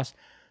Phalos.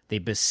 They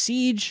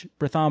besiege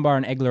Brithambar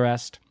and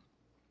Eglarest,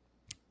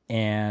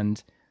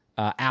 and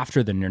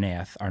after the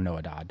Nernath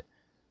Arnoadad,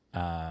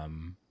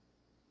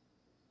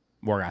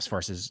 Morgoth's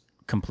forces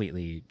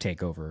completely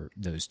take over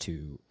those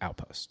two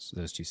outposts,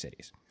 those two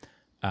cities.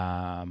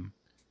 And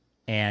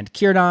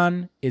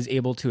Círdan is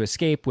able to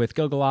escape with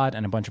Gil-galad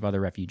and a bunch of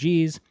other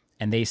refugees,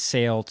 and they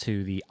sail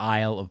to the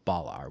Isle of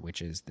Balar,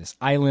 which is this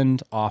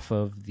island off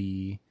of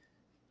the...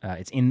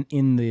 it's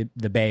in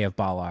the Bay of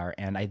Balar,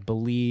 and I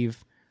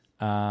believe,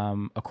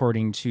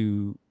 according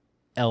to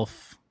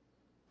elf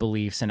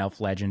beliefs and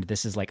elf legend,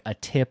 this is like a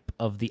tip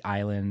of the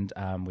island,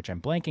 which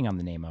I'm blanking on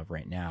the name of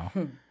right now.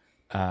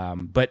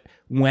 But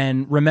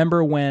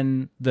remember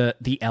when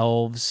the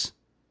elves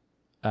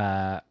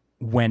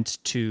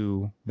went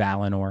to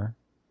Valinor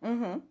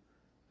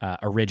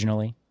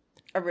originally?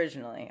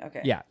 Originally, okay.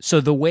 Yeah,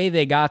 so the way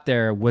they got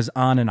there was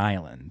on an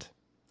island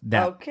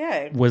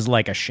that was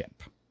like a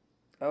ship.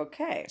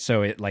 Okay.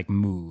 So it like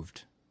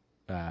moved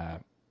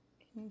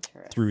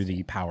through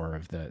the power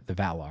of the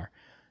Valar.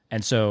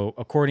 And so,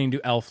 according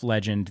to elf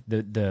legend,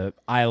 the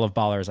Isle of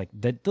Balar is like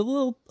a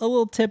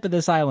little tip of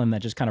this island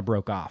that just kind of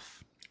broke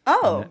off.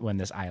 Oh. When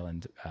this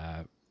island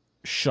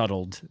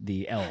shuttled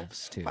the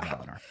elves to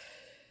Valinor.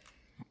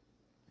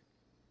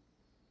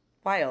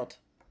 Wild.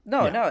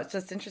 No, it's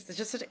just interesting. It's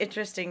just such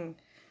interesting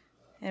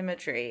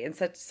imagery and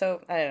I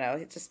don't know.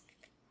 It's just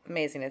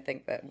amazing to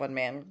think that one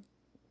man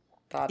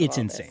thought of It's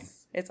all insane.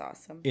 This. It's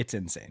awesome. It's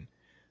insane.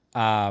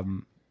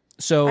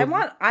 So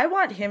I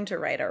want him to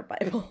write our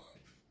Bible.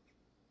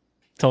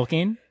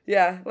 Tolkien?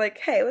 Yeah, like,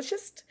 hey, let's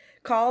just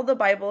call the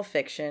Bible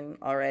fiction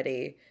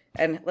already,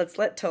 and let's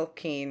let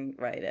Tolkien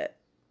write it.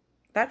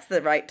 That's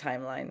the right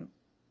timeline.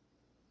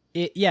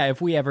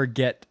 If we ever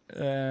get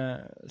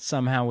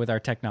somehow with our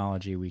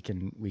technology, we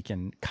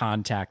can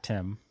contact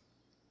him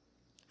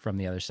from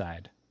the other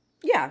side.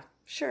 Yeah,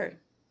 sure.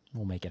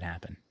 We'll make it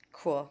happen.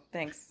 Cool.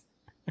 Thanks.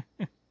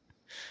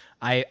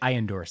 I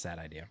endorse that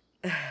idea.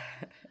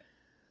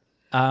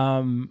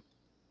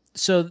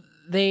 So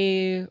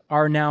they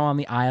are now on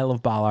the Isle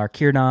of Balar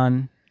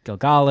Círdan,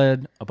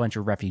 Gil-galad, a bunch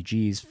of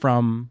refugees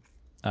from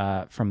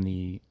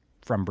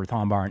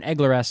Brithambar and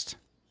Eglarest,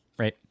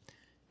 right?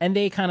 And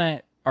they kind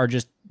of are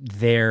just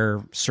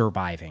there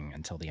surviving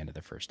until the end of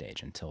the First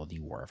Age, until the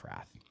War of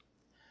Wrath.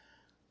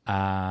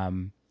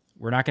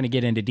 We're not going to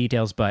get into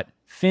details, but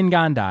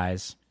Fingon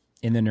dies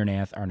in the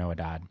Nernaeth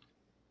Arnoedad.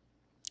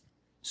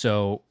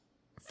 So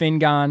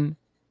Fingon,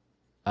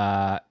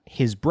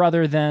 his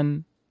brother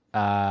then,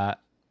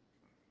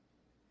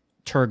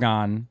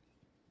 Turgon,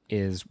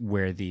 is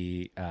where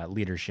the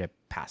leadership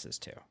passes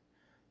to.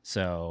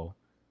 So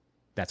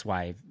that's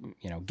why,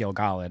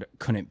 Gil-galad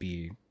couldn't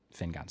be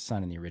Fingon's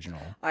son in the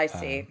original. I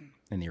see.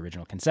 In the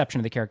original conception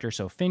of the character.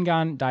 So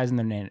Fingon dies in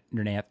the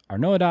Nernaeth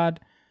Arnoedad.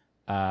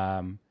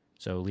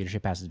 So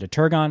leadership passes to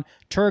Turgon.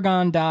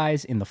 Turgon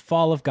dies in the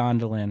Fall of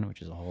Gondolin,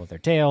 which is a whole other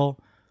tale.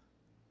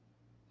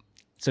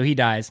 So he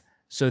dies.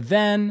 So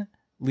then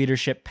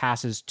leadership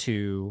passes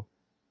to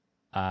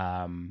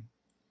Gil-galad.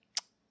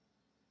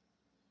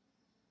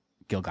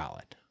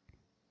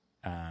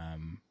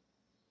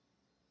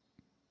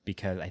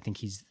 Because I think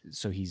he's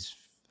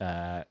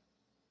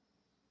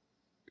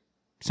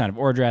son of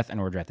Ordreth,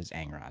 and Ordreth is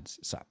Angrod's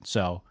son.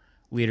 So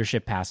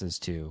leadership passes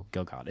to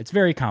Gil-galad. It's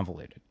very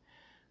convoluted,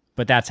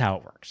 but that's how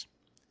it works.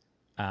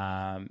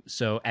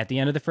 So at the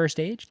end of the First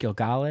Age,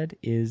 Gil-galad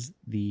is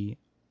the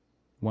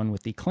one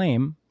with the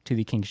claim to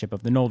the kingship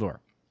of the Noldor.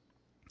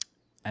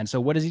 And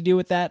so what does he do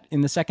with that in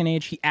the Second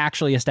Age? He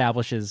actually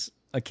establishes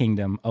a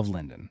kingdom of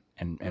Lindon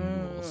and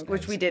rules.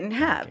 Which we didn't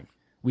have.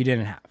 We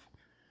didn't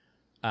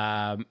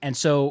have. And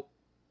so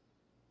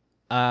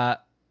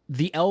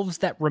the elves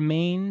that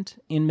remained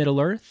in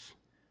Middle-earth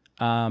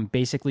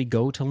basically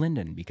go to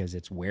Lindon because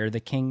it's where the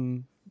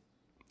king,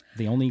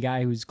 the only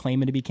guy who's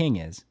claiming to be king,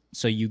 is.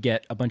 So you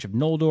get a bunch of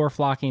Noldor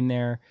flocking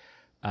there,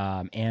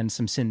 and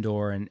some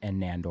Sindor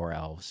and Nandor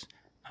elves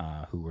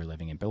who were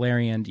living in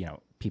Beleriand,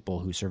 people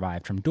who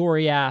survived from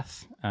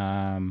Doriath.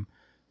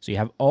 So you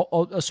have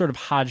a sort of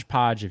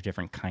hodgepodge of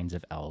different kinds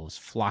of elves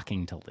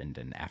flocking to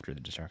Lindon after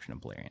the destruction of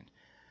Beleriand.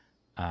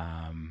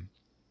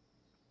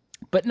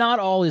 But not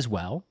all is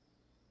well,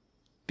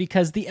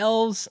 because the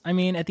elves, at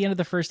the end of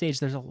the First Age,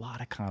 there's a lot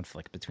of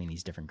conflict between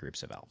these different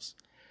groups of elves.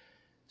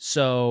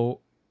 So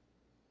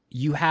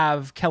you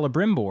have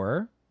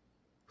Celebrimbor,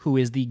 who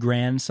is the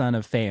grandson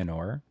of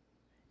Feanor,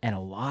 and a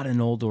lot of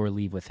Noldor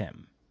leave with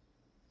him.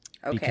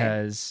 Okay.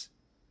 Because,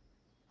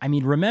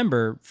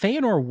 remember,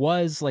 Feanor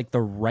was like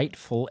the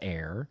rightful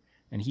heir,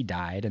 and he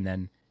died, and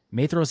then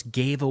Maethros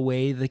gave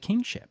away the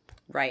kingship.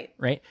 Right.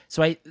 Right?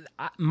 So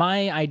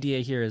my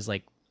idea here is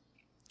like,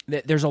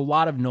 there's a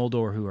lot of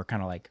Noldor who are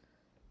kind of like,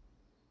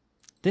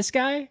 this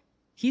guy,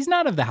 he's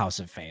not of the House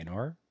of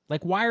Feanor.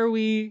 Like, why are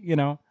we,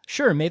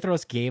 sure,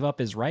 Maethros gave up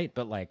his right,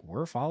 but like,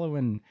 we're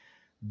following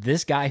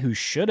this guy who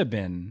should have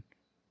been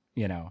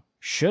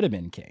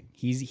king.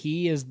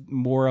 He is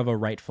more of a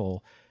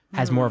rightful,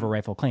 has more of a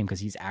rightful claim because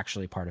he's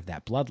actually part of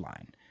that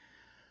bloodline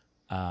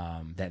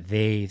that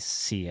they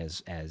see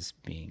as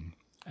being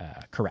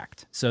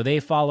correct. So they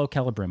follow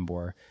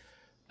Celebrimbor,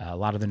 a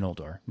lot of the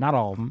Noldor, not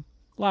all of them.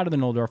 A lot of the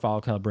Noldor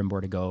follow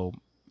Celebrimbor to go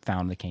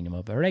found the kingdom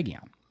of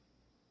Eregion,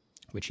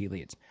 which he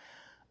leads.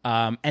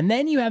 And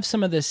then you have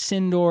some of the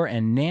Sindor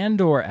and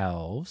Nandor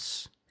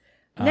elves.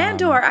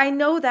 Nandor, I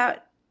know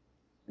that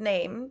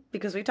name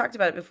because we talked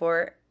about it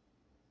before.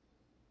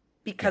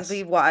 Because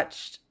we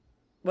watched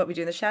What We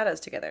Do in the Shadows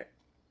together.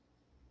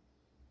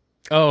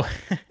 Oh,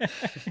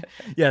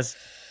 yes.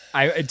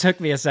 It took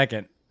me a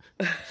second.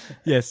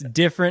 Yes,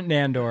 different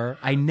Nandor.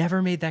 I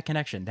never made that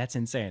connection. That's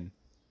insane.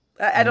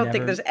 I don't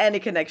think there's any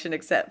connection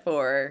except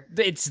for...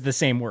 It's the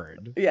same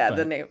word. Yeah,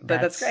 the name.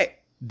 That's great.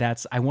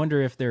 I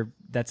wonder if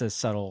that's a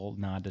subtle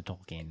nod to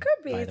Tolkien.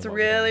 Could be. It's a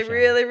really,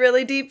 really,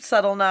 really deep,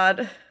 subtle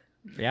nod.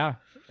 Yeah.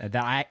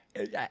 I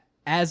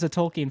as a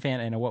Tolkien fan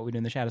and a What We Do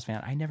in the Shadows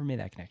fan, I never made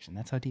that connection.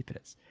 That's how deep it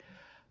is.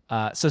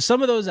 So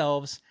some of those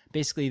elves,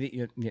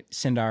 basically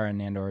Sindar and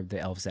Nandor, the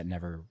elves that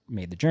never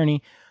made the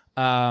journey,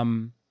 a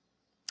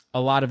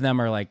lot of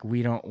them are like,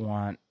 we don't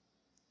want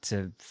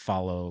to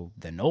follow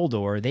the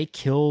Noldor. They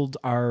killed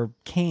our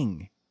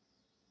king,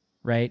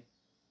 right?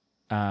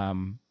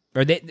 They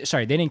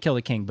didn't kill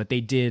the king, but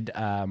they did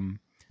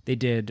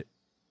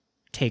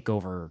take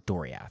over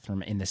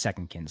Doriath in the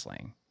second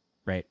kinslaying,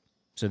 right?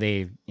 So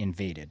they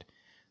invaded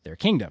their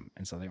kingdom,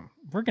 and so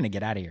we're going to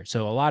get out of here.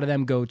 So a lot of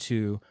them go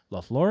to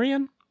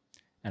Lothlorien,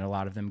 and a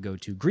lot of them go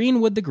to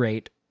Greenwood the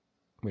Great,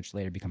 which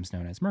later becomes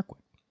known as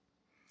Mirkwood.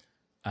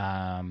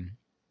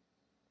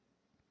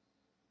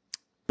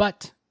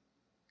 But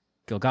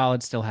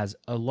Gil-galad still has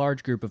a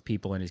large group of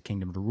people in his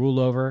kingdom to rule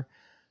over,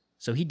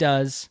 so he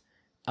does,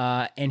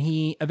 and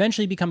he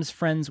eventually becomes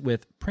friends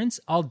with Prince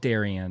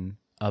Aldarion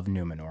of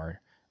Numenor.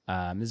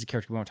 This is a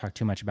character we won't talk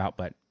too much about,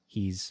 but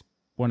he's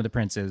one of the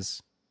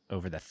princes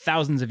over the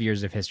thousands of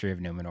years of history of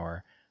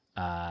Numenor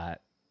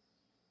that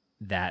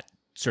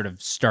sort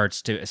of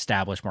starts to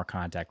establish more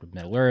contact with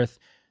Middle-earth.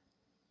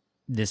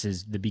 This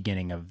is the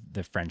beginning of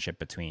the friendship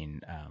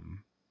between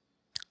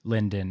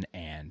Lindon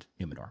and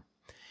Numenor.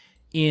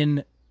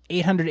 In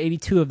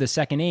 882 of the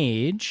Second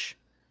Age,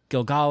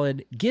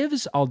 Gil-galad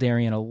gives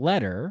Aldarion a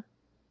letter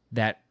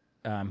that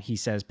he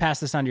says,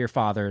 pass this on to your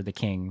father, the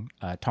king,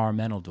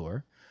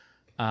 Tar-Meneldur.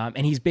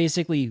 And he's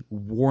basically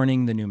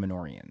warning the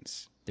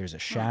Numenorians. There's a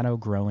shadow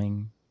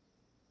growing,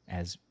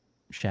 as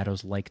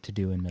shadows like to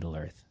do in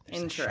Middle-earth.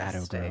 There's a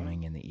shadow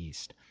growing in the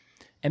east.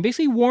 And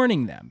basically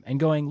warning them and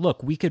going,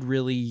 look, we could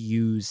really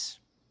use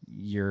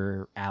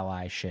your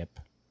allyship,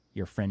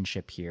 your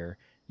friendship here,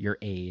 your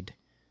aid.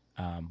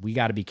 We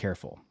got to be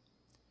careful.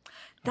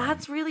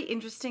 That's really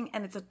interesting,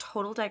 and it's a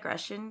total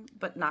digression,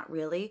 but not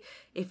really.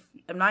 If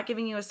I'm not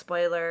giving you a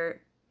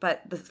spoiler,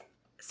 but the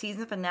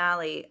season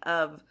finale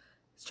of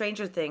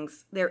Stranger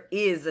Things, there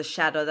is a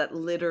shadow that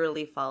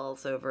literally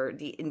falls over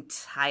the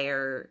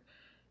entire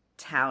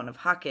town of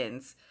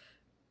Hawkins,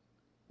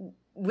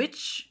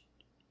 which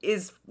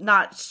is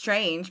not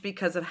strange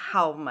because of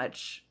how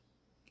much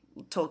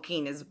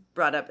Tolkien is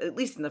brought up, at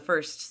least in the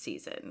first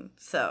season.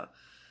 So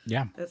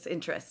yeah, that's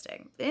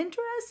interesting.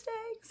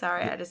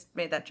 Sorry, I just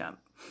made that jump.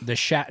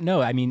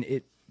 No, I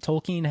mean,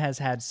 Tolkien has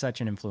had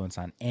such an influence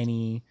on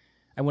any.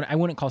 I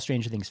wouldn't call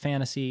Stranger Things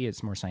fantasy.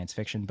 It's more science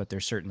fiction, but they're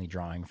certainly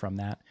drawing from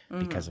that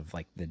because of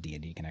like the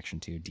D&D connection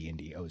too.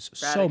 D&D owes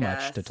so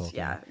much to Tolkien.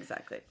 Yeah,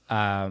 exactly.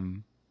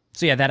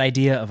 So yeah, that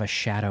idea of a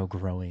shadow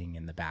growing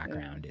in the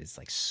background is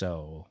like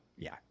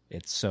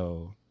it's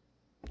so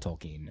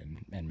Tolkien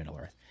and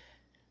Middle-earth.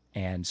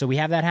 And so we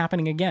have that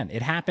happening again.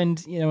 It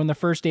happened, in the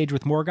first age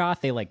with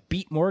Morgoth. They like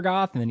beat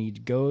Morgoth, and then he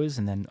goes,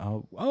 and then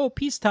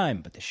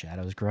peacetime, but the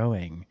shadow's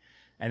growing.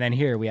 And then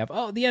here we have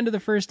the end of the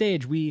first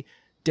age. We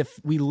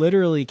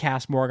literally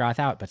cast Morgoth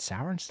out, but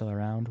Sauron's still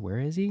around. Where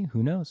is he?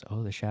 Who knows?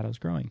 The shadow's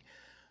growing.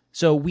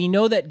 So we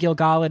know that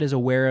Gil-galad is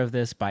aware of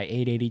this by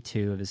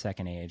 882 of the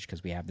Second Age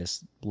because we have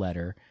this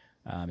letter.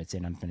 It's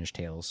in Unfinished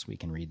Tales. We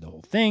can read the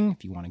whole thing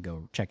if you want to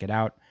go check it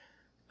out.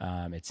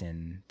 It's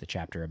in the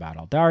chapter about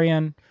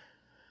Aldarion.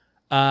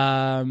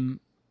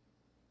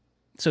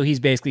 So he's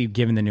basically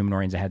giving the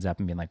Numenorians a heads up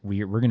and being like,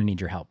 we're going to need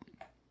your help.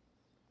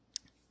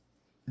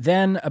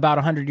 Then about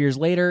 100 years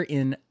later,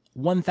 in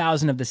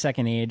 1000 of the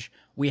Second Age,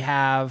 we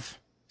have,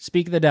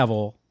 speak of the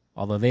devil,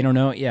 although they don't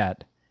know it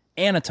yet,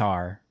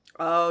 Anatar.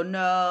 Oh,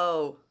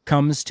 no.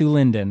 Comes to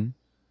Lindon.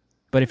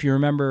 But if you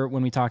remember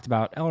when we talked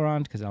about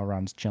Elrond, because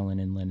Elrond's chilling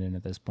in Lindon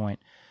at this point,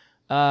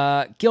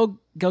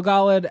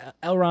 Gil-galad,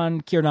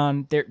 Elrond,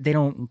 Círdan, they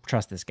don't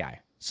trust this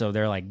guy. So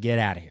they're like, get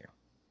out of here.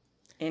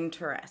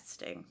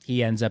 Interesting.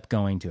 He ends up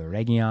going to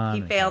Eregion.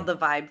 He failed the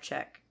vibe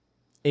check.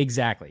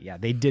 Exactly. Yeah,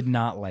 they did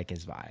not like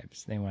his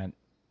vibes. They went,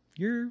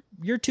 "You're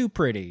too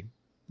pretty.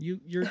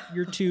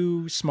 You're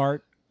too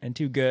smart and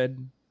too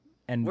good."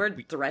 And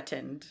we're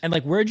threatened. And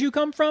like, where'd you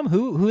come from?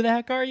 Who the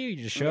heck are you?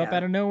 You just show up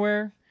out of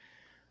nowhere.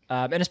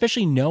 And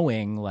especially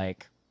knowing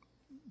like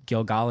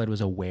Gil-galad was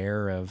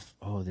aware of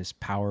this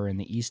power in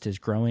the east is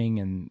growing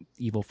and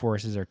evil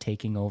forces are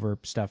taking over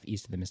stuff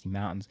east of the Misty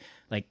Mountains.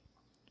 Like.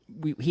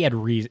 He had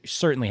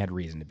certainly had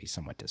reason to be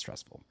somewhat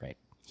distrustful, right?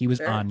 He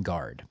was on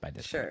guard by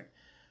this point.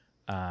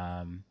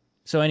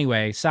 So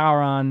anyway,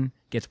 Sauron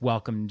gets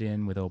welcomed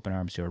in with open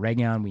arms to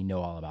Eregion. We know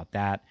all about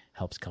that.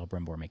 Helps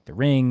Celebrimbor make the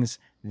rings.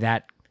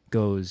 That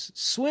goes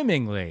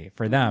swimmingly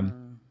for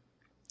them.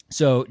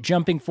 So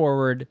jumping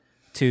forward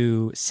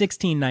to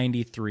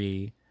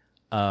 1693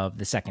 of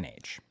the Second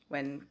Age.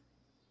 When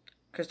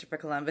Christopher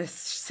Columbus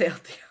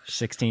sailed the ocean.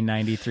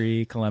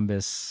 1693,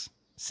 Columbus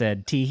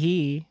said,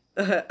 tee-hee.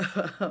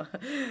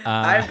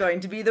 I'm going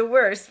to be the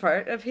worst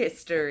part of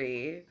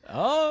history.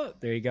 Oh,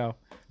 there you go.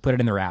 Put it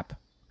in the rap.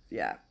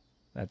 Yeah.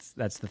 That's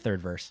the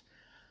third verse.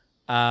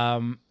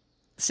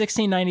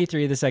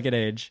 1693, the Second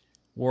Age,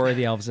 War of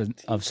the Elves and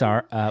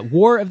Sauron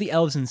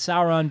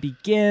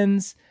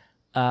begins.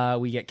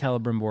 We get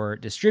Celebrimbor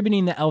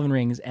distributing the Elven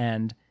Rings,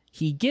 and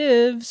he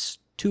gives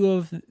 2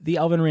 of the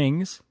Elven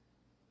Rings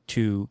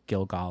to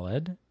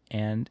Gil-galad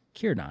and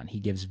Círdan. He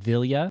gives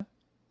Vilya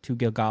to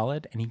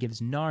Gil-galad, and he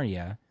gives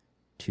Narya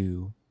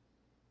to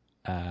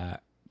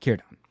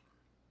Círdan.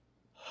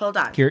 Hold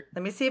on.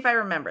 Let me see if I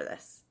remember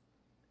this.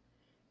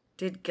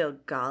 Did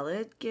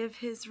Gil-galad give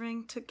his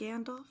ring to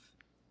Gandalf?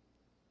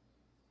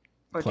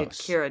 Or Close.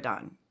 Did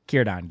Círdan?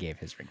 Círdan gave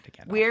his ring to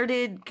Gandalf. Where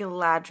did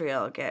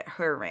Galadriel get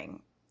her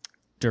ring?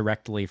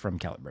 Directly from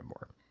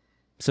Celebrimbor.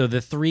 So the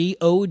 3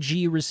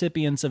 OG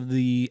recipients of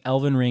the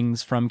Elven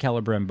Rings from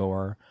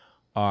Celebrimbor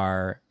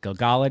are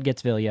Gil-galad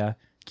gets Vilya,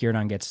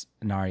 Círdan gets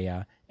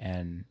Narya,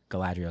 and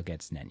Galadriel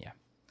gets Nenya.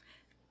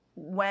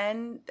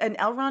 and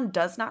Elrond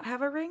does not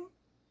have a ring,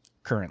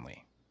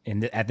 currently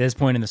at this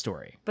point in the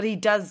story. but he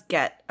does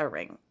get a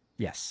ring.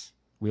 Yes,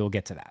 we will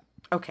get to that.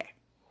 Okay.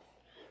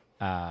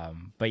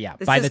 But yeah,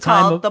 This by is the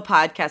time called the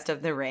podcast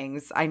of the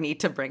rings. I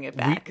need to bring it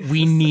back.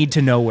 we need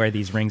to know where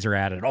these rings are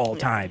at all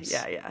times.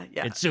 Yeah.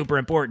 It's super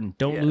important.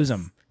 Don't lose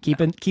them. Keep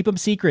them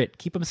secret.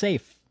 Keep them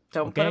safe.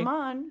 Don't put them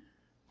on.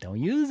 Don't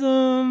use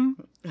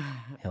them.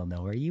 He'll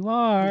know where you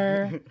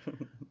are.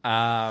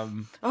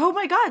 Oh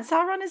my God,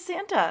 Sauron is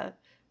Santa.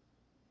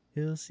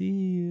 He'll see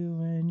you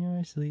when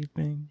you're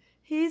sleeping.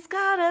 He's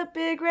got a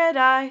big red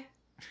eye.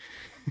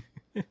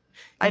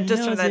 I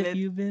just turned that in.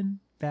 You've been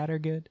bad or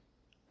good.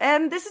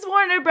 And this is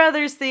Warner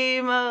Brothers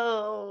theme.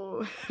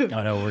 Oh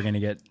no, we're gonna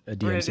get a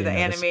DMC. We're gonna do the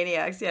notice.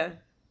 Animaniacs, yeah.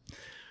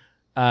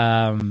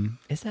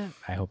 Is that?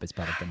 I hope it's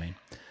public domain.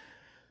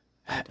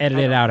 Edit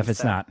it out if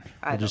it's not.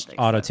 We'll just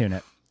auto-tune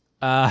it.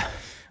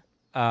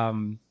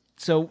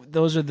 So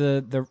those are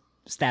the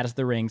status of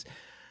the rings.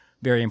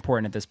 Very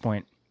important at this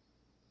point.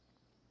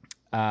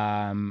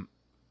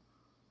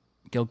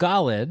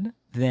 Gil-galad,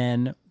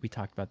 then, we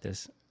talked about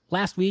this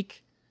last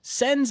week,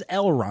 sends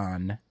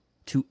Elrond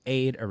to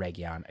aid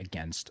Eregion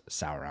against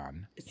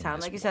Sauron. It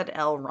sounded like you said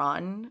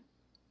Elrond,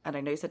 and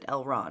I know you said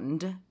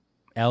Elrond.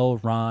 L.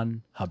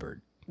 Ron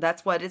Hubbard.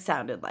 That's what it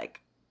sounded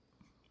like.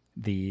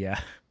 He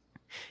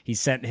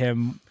sent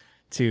him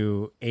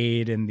to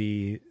aid in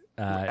the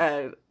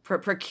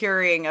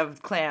procuring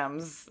of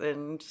clams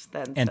and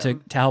to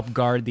help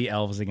guard the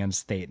elves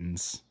against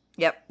Thetans.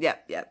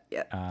 Yep.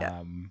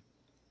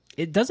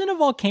 It doesn't a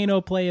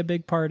volcano play a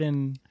big part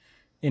in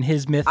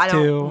his myth too? I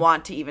don't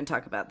want to even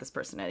talk about this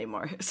person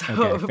anymore. So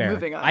okay, fair.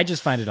 Moving on. I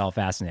just find it all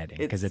fascinating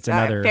because it's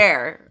another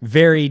fair,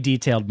 very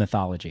detailed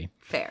mythology.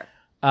 Fair.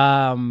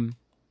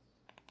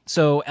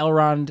 So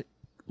Elrond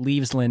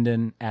leaves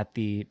Lindon at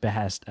the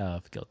behest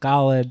of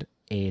Gil-galad,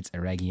 aids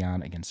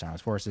Eregion against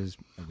Sauron's forces.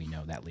 We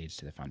know that leads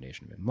to the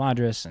foundation of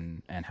Imladris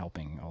and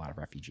helping a lot of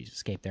refugees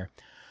escape there.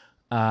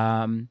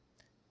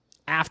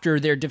 After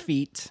their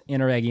defeat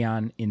in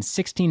Eregion in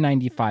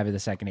 1695 of the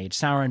Second Age,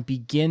 Sauron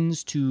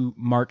begins to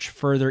march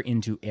further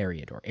into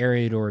Eriador.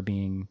 Eriador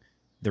being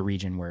the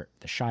region where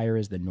the Shire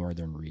is, the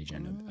northern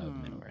region of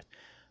Middle-earth.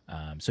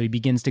 So he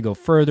begins to go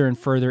further and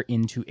further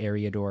into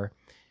Eriador.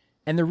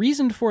 And the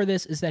reason for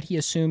this is that he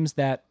assumes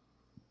that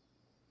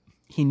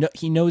he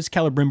knows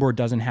Celebrimbor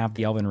doesn't have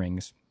the Elven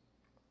Rings,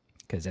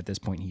 because at this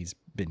point he's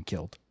been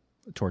killed,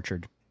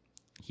 tortured.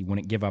 He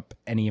wouldn't give up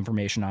any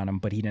information on him,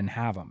 but he didn't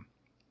have them.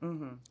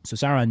 Mm-hmm. So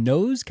Sauron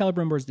knows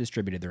Celebrimbor's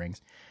distributed the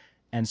rings.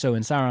 And so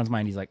in Sauron's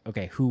mind, he's like,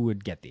 okay, who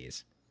would get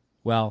these?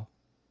 Well,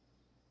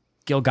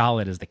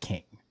 Gil-galad is the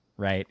king,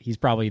 right? He's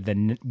probably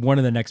one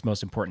of the next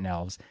most important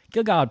elves.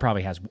 Gil-galad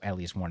probably has at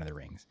least one of the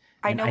rings.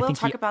 I know we'll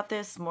talk about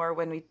this more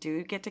when we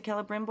do get to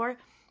Celebrimbor,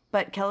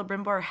 but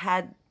Celebrimbor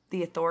had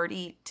the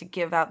authority to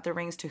give out the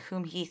rings to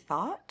whom he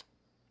thought,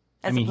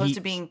 as opposed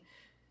to being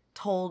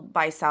told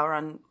by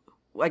Sauron,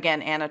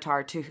 again,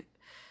 Anatar, to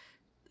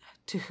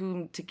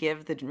whom to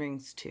give the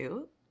rings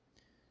to.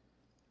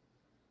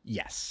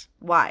 Yes.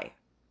 Why?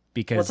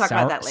 Because we'll talk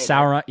about that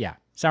later.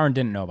 Sauron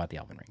didn't know about the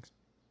Elven Rings.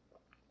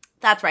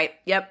 That's right.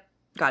 Yep.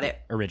 Got it.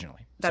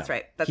 Originally. That's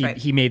right.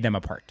 He made them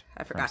apart.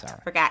 I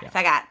forgot.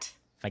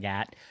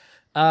 Forgot.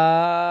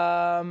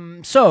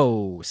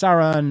 So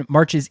Sauron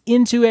marches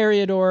into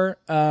Eriador,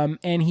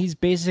 and he's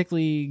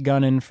basically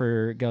gunning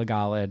for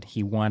Gil-galad.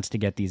 He wants to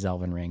get these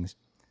Elven Rings.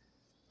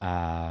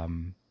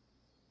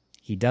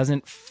 He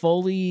doesn't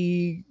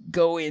fully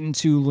go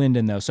into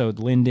Lindon, though. So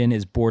Lindon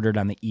is bordered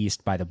on the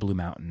east by the Blue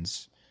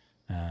Mountains.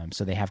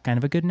 So they have kind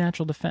of a good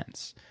natural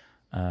defense.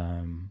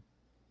 And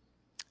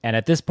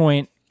at this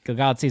point,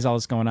 Gil-galad sees all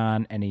this going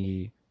on, and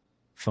he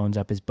phones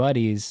up his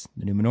buddies,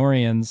 the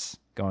Númenóreans,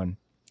 going,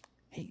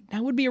 hey,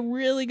 that would be a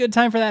really good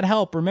time for that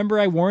help. Remember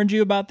I warned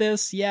you about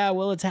this? Yeah,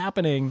 well, it's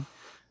happening.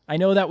 I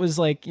know that was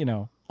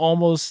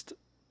almost...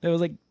 It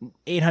was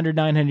 800,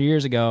 900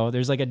 years ago.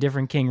 There's a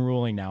different king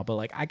ruling now,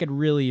 but I could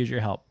really use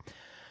your help.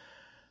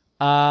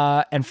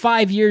 And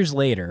 5 years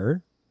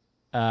later,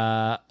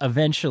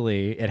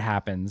 eventually it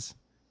happens,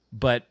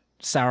 but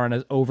Sauron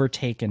has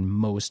overtaken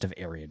most of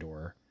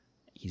Eriador.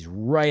 He's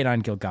right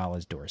on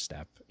Gil-galad's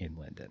doorstep in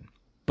Lindon.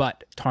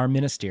 But Tar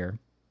Minastir,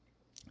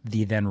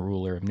 the then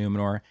ruler of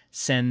Númenor,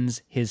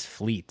 sends his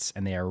fleets,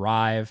 and they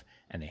arrive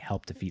and they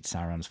help defeat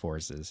Sauron's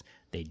forces.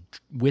 They,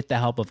 with the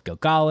help of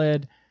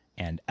Gil-galad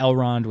and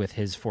Elrond with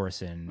his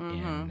force in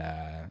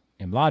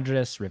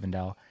Imladris,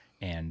 Rivendell,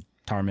 and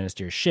Tar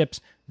Minastir's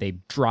ships, they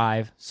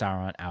drive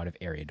Sauron out of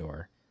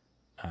Eriador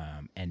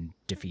and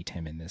defeat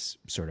him in this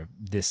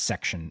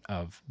section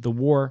of the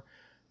war.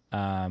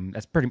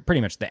 That's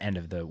pretty much the end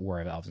of the War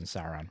of Elves and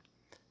Sauron.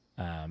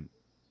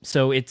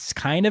 So it's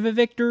kind of a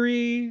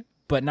victory,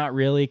 but not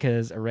really,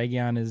 because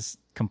Eregion is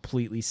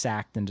completely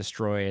sacked and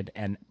destroyed,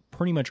 and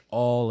pretty much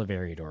all of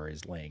Eriador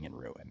is laying in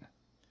ruin,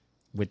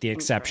 with the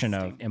exception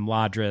of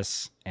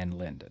Imladris and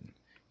Lindon.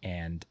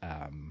 And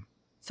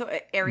so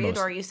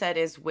Eriador, you said,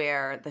 is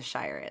where the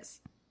Shire is.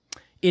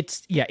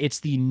 It's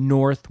the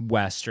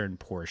northwestern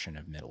portion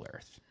of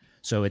Middle-earth.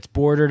 So it's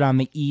bordered on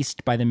the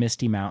east by the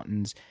Misty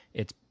Mountains.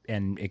 It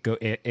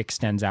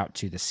extends out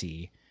to the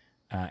sea,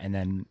 and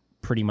then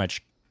pretty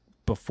much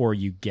before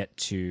you get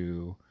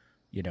to,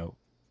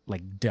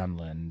 like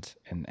Dunland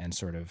and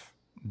sort of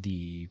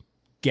the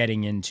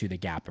getting into the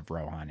Gap of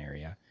Rohan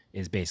area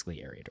is basically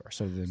Eriador.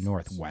 So the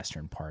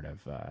northwestern part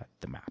of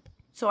the map.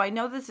 So I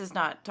know this is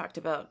not talked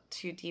about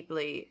too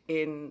deeply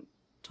in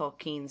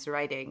Tolkien's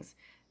writings,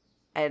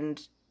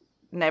 and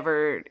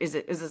never is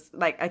this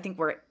like, I think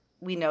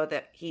we know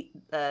that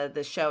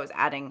the show is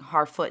adding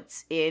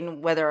Harfoots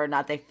in, whether or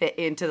not they fit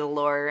into the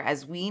lore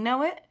as we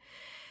know it.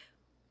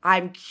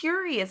 I'm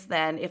curious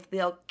then if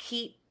they'll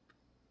keep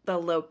the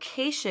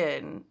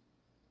location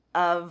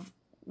of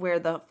where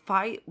the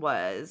fight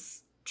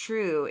was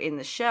true in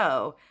the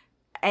show,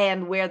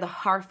 and where the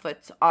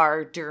Harfoots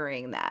are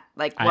during that.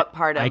 Like, what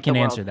part of I can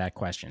the world? answer that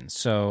question.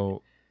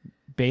 So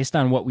based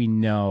on what we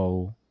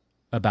know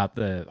about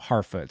the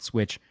Harfoots,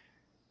 which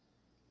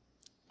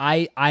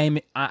I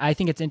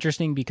think it's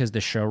interesting because the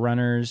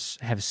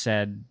showrunners have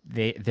said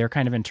they're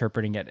kind of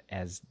interpreting it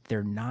as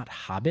they're not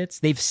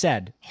hobbits. They've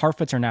said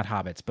Harfoots are not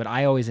hobbits, but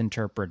I always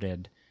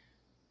interpreted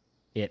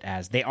it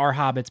as they are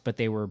hobbits, but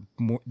they were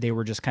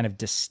just kind of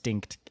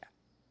distinct,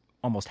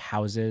 almost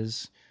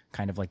houses,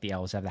 kind of like the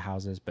elves have the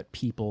houses, but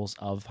peoples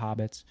of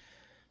hobbits.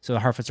 So the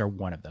Harfoots are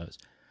one of those.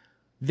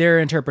 They're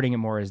interpreting it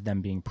more as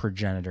them being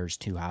progenitors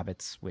to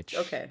hobbits, which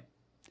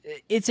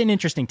it's an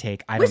interesting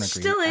take. I don't agree. Which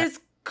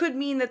still could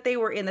mean that they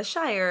were in the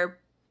Shire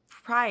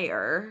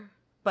prior,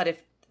 but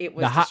if it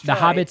was the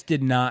hobbits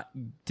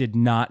did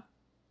not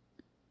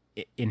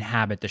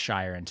inhabit the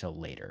Shire until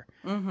later.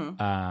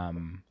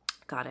 Mm-hmm.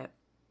 Got it.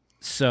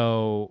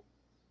 So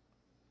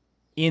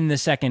in the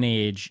Second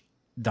Age,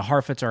 the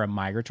Harfoots are a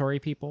migratory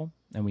people,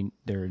 and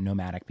they're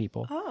nomadic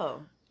people.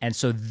 Oh. And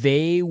so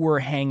they were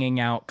hanging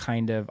out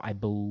kind of, I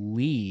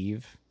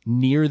believe,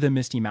 near the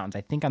Misty Mountains.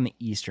 I think on the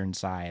eastern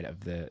side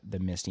of the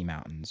Misty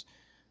Mountains.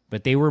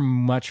 But they were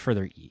much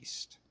further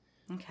east.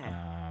 Okay.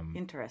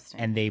 Interesting.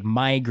 And they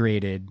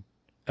migrated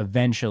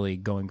eventually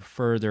going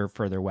further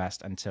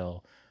west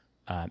until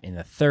in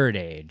the Third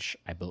Age.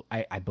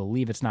 I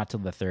believe it's not till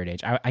the Third Age.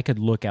 I could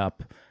look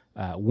up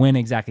when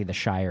exactly the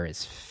Shire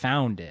is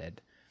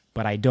founded,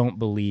 but I don't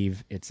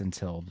believe it's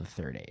until the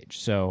Third Age.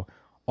 So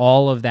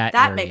all of that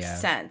area,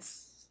 makes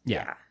sense.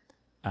 Yeah.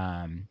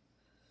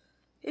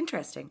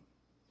 Interesting.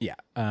 Yeah.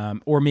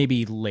 Or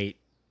maybe late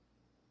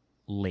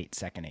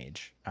Second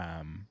Age.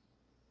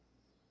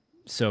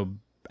 So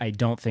I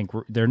don't think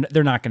they're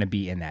not going to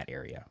be in that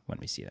area when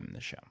we see them in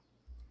the show.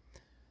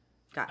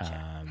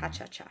 Gotcha.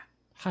 Ha-cha-cha.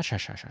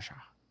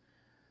 Ha-cha-cha-cha-cha.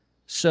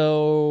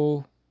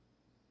 So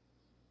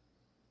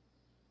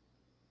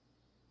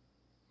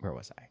where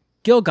was I?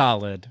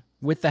 Gil-galad,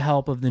 with the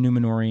help of the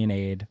Númenórean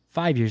aid,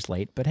 5 years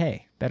late, but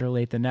hey, better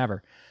late than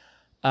never,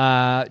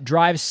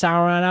 drives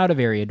Sauron out of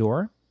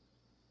Eriador,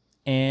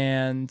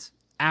 and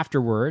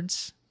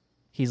afterwards,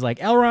 he's like,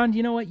 Elrond,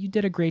 you know what? You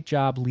did a great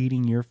job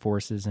leading your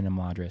forces in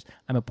Imladris.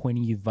 I'm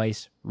appointing you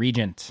vice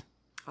regent.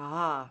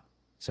 Ah.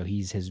 So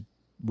he's his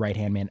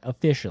right-hand man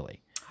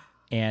officially.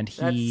 And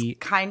That's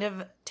kind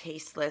of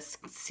tasteless,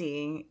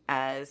 seeing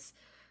as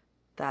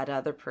that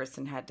other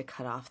person had to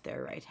cut off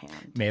their right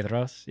hand.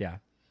 Medros, yeah.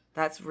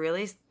 That's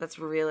really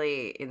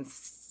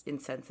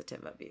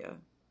insensitive of you.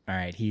 All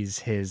right, he's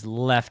his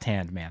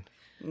left-hand man.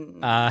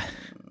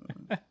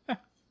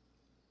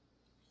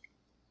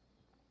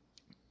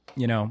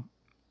 You know,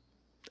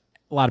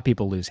 a lot of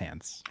people lose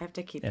hands. I have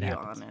to keep you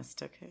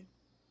honest, okay?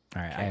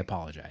 All right, okay. I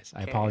apologize.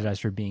 I apologize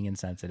for being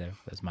insensitive.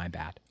 That's my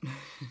bad.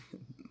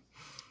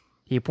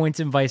 He appoints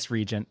him vice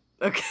regent.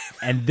 Okay.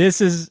 And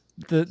this is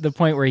the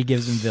point where he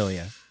gives him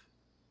Vilya.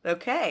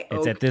 Okay.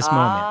 It's at this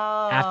moment,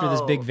 after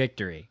this big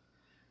victory,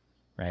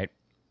 right?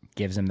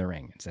 Gives him the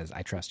ring and says,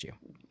 I trust you.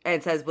 And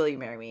it says, will you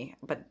marry me?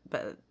 But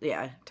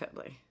yeah,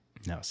 totally.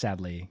 No,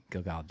 sadly,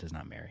 Gil-galad does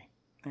not marry.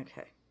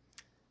 Okay.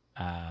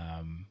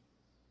 All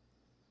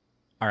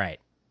right.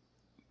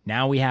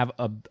 Now we have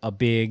a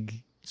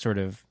big sort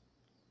of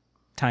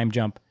time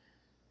jump.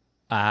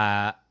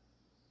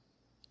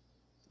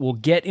 We'll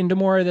get into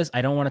more of this.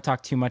 I don't want to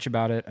talk too much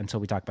about it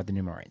until we talk about the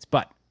Númenóreans.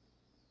 But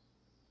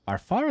our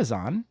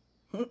Farazan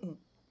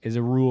is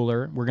a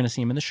ruler. We're going to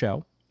see him in the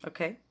show.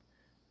 Okay.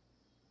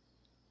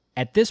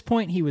 At this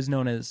point, he was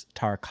known as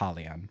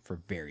Tar-Kalion for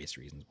various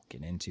reasons we'll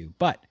get into.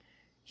 But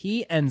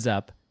he ends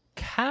up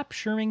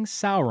capturing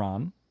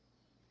Sauron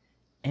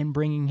and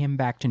bringing him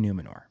back to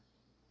Númenor.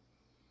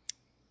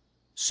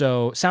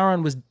 So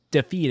Sauron was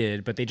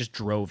defeated, but they just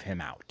drove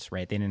him out,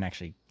 right? They didn't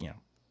actually,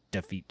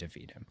 defeat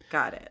him.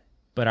 Got it.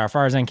 But our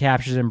Farazan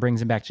captures him,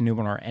 brings him back to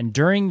Númenor. And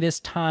during this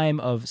time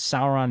of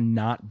Sauron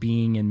not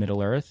being in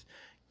Middle-earth,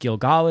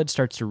 Gil-galad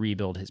starts to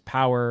rebuild his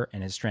power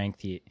and his strength.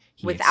 He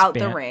without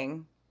the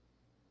ring.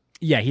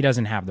 Yeah, he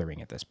doesn't have the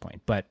ring at this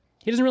point, but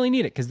he doesn't really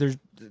need it because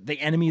the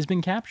enemy has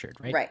been captured,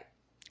 right? Right.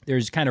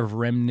 There's kind of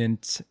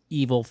remnant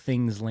evil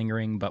things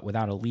lingering, but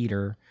without a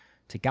leader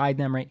to guide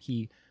them, right?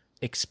 He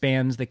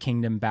expands the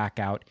kingdom back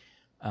out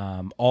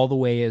all the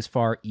way as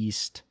far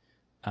east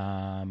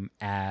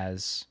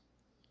as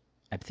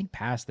I think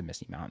past the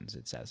Misty Mountains,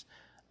 it says.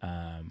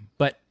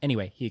 But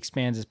anyway, he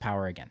expands his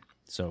power again.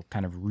 So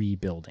kind of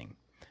rebuilding.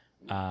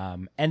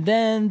 And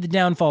then the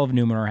downfall of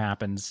Numenor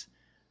happens.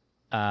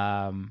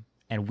 And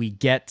we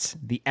get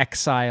the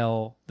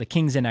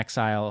kings in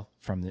exile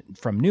from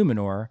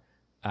Numenor,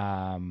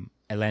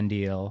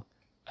 Elendil,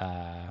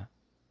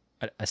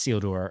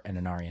 Isildur, and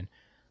Anarion.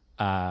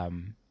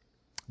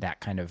 That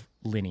kind of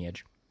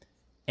lineage.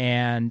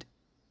 And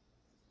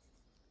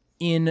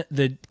in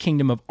the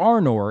kingdom of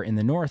Arnor in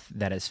the north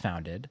that is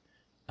founded,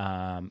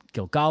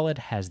 Gil-galad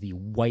has the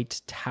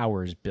White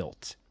Towers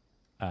built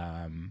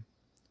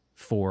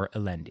for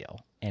Elendil.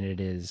 And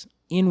it is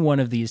in one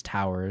of these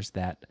towers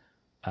that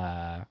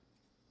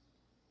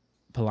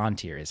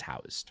Palantir is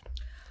housed.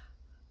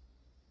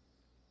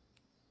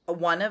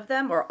 One of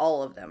them or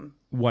all of them?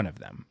 One of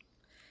them.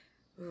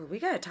 Ooh, we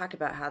got to talk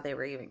about how they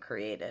were even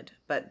created,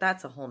 but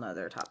that's a whole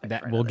nother topic.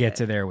 That we'll get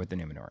to there with the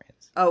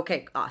Numenorians.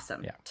 Okay,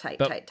 awesome. Yeah. Tight.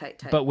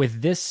 But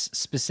with this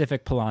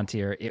specific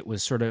Palantir, it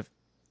was sort of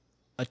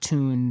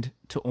attuned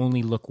to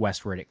only look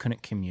westward. It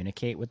couldn't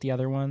communicate with the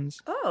other ones.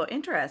 Oh,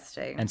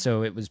 interesting. And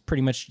so it was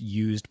pretty much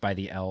used by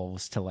the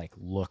elves to like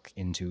look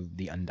into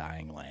the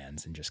Undying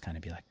Lands and just kind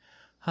of be like,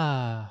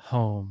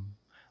 home.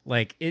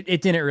 Like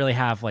it didn't really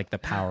have like the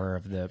power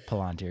of the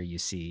Palantir you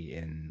see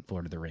in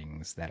Lord of the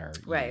Rings that are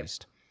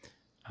used.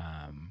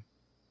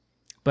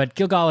 But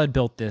Gil-galad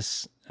built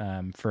this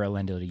for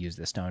Elendil to use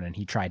the stone, and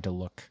he tried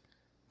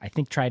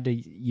to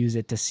use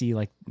it to see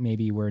like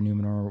maybe where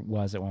Numenor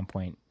was at one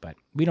point, but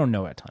we don't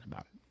know a ton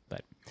about it.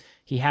 But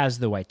he has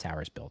the White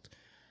Towers built.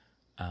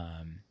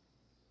 And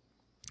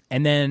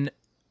then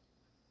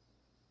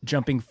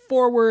jumping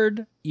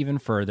forward even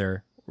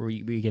further,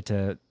 we get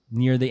to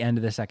near the end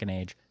of the Second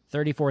Age,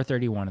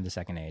 34-31 of the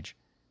Second Age,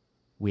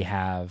 we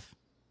have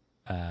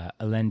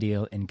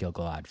Elendil and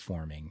Gil-galad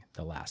forming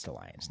the last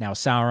alliance. Now,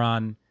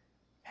 Sauron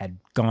had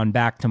gone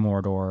back to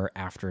Mordor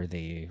after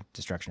the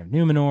destruction of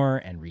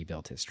Numenor and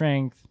rebuilt his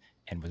strength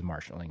and was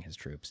marshaling his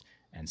troops.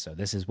 And so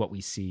this is what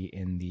we see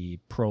in the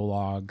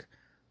prologue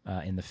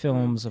in the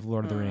films of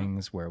Lord of the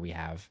Rings, where we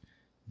have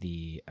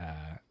the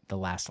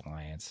last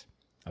alliance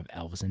of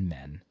elves and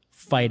men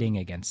fighting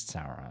against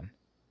Sauron.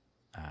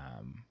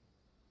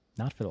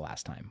 Not for the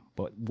last time,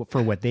 but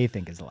for what they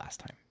think is the last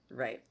time.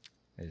 Right.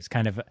 It's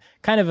kind of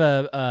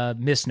a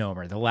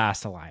misnomer, the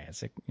last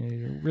alliance. It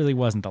really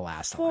wasn't the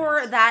last for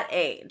alliance. that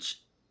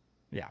age.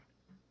 Yeah.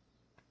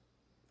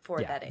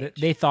 That age.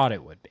 They thought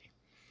it would be.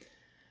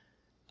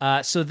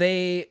 So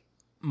they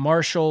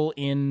marshal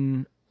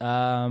in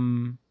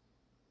Arnor,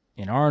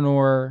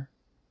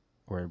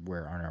 or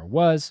where Arnor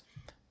was.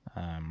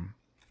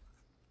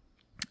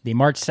 They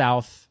march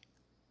south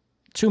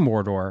to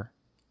Mordor.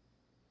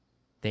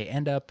 They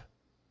end up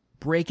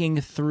breaking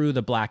through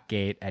the Black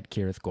Gate at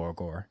Cirith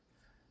Gorgor,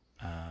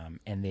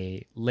 and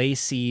they lay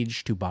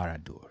siege to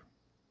Barad-dûr,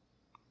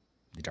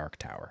 the Dark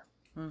Tower.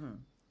 Mm-hmm.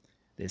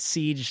 The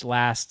siege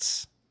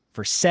lasts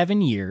for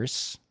 7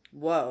 years.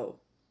 Whoa.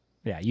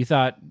 Yeah, you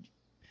thought,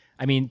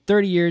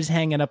 30 years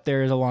hanging up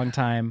there is a long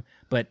time,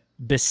 but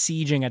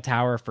besieging a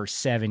tower for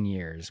 7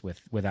 years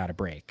without a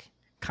break,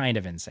 kind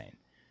of insane.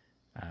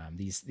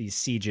 These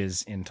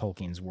sieges in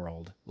Tolkien's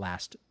world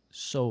last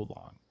so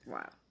long.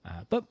 Wow.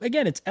 But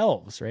again, it's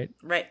elves, right?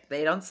 Right.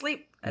 They don't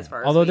sleep, as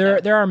far as although we know.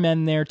 there are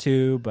men there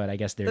too, but I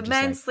guess they're the just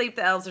men like, sleep.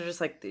 The elves are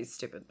just like these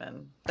stupid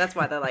men. That's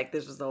why they're like,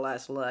 this was the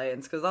last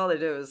alliance, because all they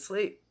do is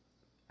sleep.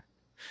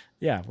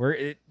 Yeah,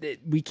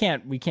 we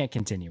can't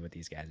continue with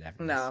these guys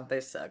after this. No, they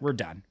suck. We're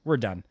done.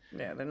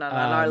 Yeah, they're not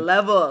on our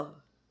level.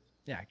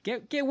 Yeah,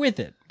 get with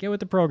it. Get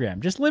with the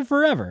program. Just live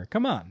forever.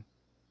 Come on.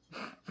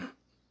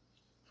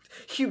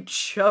 You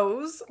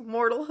chose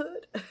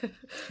mortalhood.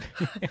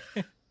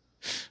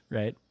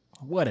 Right.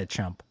 What a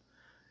chump.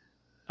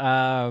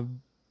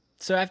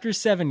 So after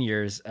 7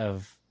 years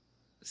of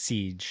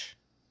siege,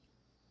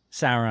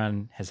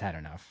 Sauron has had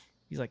enough.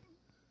 He's like,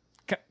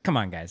 come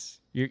on, guys.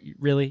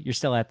 You're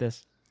still at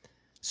this?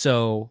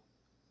 So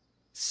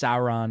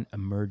Sauron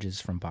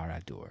emerges from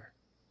Barad-dûr,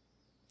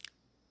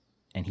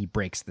 and he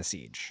breaks the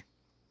siege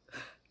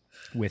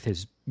with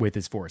his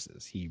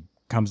forces. He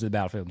comes to the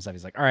battlefield and stuff.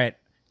 He's like, all right,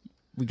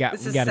 we got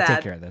to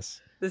take care of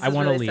this. This I is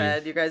want to really leave.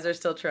 sad. You guys are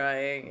still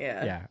trying.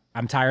 Yeah. Yeah.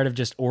 I'm tired of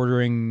just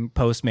ordering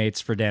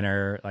Postmates for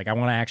dinner. Like, I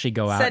want to actually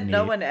go out Said and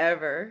no eat. one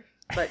ever,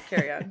 but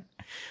carry on.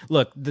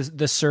 Look,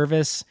 the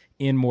service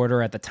in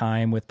Mordor at the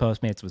time with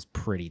Postmates was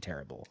pretty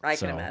terrible. I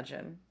can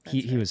imagine.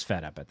 He was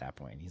fed up at that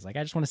point. He's like,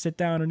 I just want to sit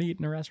down and eat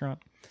in a restaurant.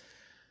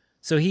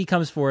 So he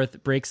comes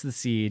forth, breaks the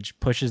siege,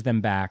 pushes them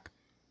back,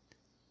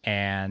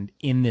 and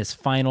in this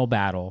final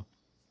battle,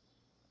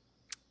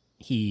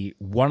 he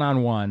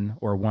one-on-one,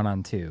 or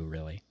one-on-two,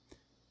 really,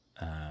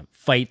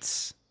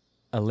 fights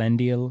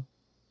Elendil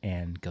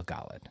and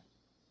Gil-galad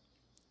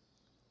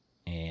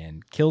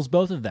and kills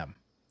both of them.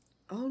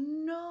 Oh,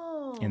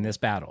 no. In this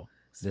battle.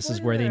 Spoiler. This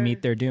is where they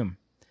meet their doom.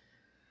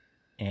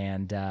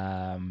 And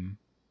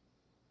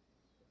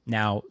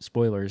now,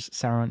 spoilers,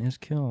 Sauron is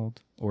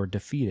killed, or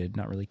defeated,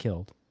 not really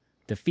killed.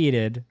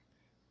 Defeated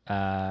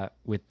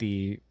with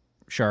the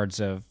shards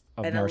of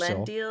And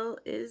Narsil. Elendil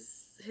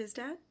is his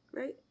dad,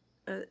 right?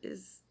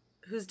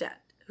 Who's dad?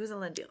 Who's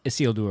Elendil?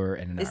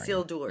 Isildur and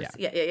Anarion. Isildur's.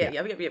 Yeah.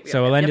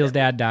 So Elendil's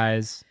dad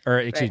dies, or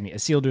excuse me,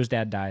 Isildur's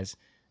dad dies.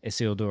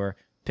 Isildur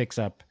picks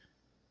up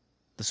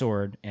the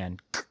sword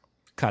and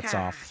cuts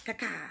off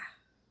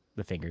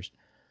the fingers.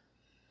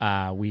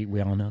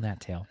 We all know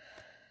that tale.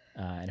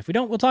 And if we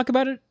don't, we'll talk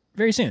about it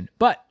very soon.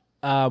 But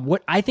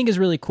what I think is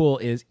really cool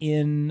is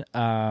we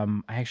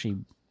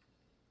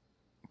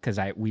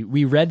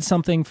read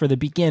something for the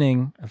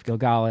beginning of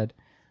Gil-galad.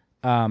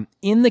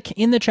 In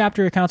the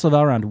chapter of Council of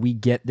Elrond, we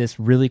get this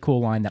really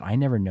cool line that I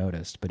never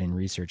noticed, but in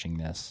researching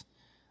this,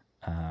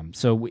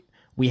 so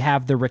we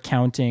have the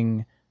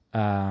recounting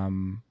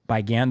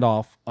by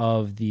Gandalf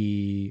of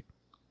the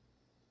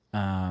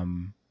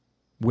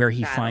where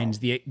he finds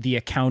the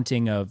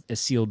accounting of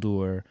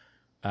Isildur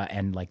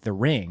and like the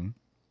ring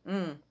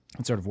and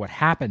sort of what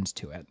happens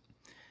to it,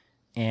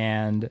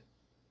 and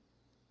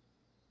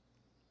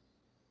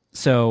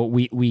so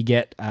we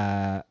get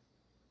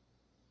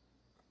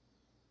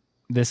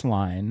this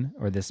line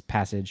or this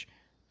passage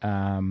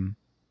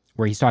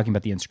where he's talking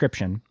about the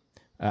inscription.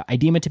 I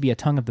deem it to be a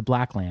tongue of the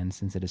Blackland,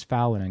 since it is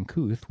foul and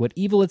uncouth. What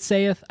evil it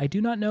saith, I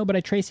do not know, but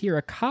I trace here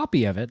a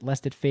copy of it,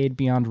 lest it fade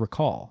beyond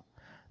recall.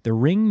 The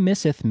ring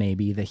misseth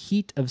maybe the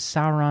heat of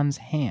Sauron's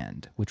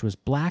hand, which was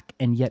black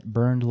and yet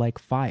burned like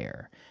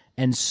fire.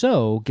 And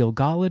so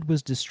Gil-galad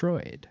was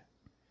destroyed.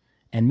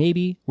 And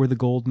maybe were the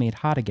gold made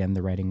hot again,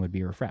 the writing would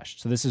be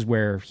refreshed. So this is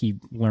where he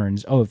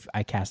learns, if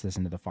I cast this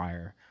into the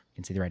fire, you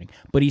can see the writing.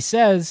 But he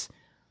says,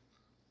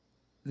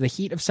 the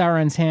heat of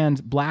Sauron's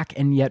hand, black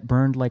and yet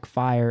burned like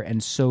fire,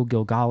 and so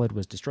Gil-galad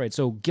was destroyed.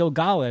 So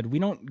Gil-galad, we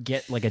don't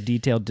get like a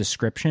detailed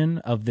description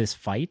of this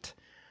fight,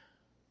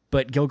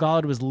 but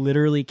Gil-galad was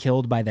literally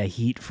killed by the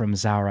heat from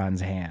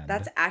Sauron's hand.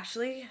 That's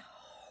actually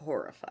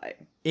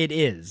horrifying. It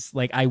is.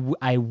 Like, I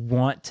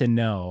want to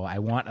know. I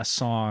want a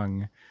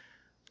song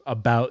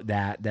about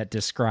that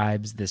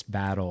describes this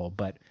battle,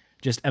 but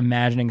just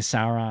imagining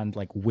Sauron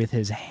like with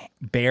his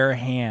bare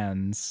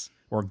hands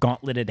or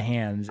gauntleted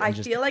hands. I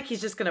feel like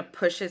he's just gonna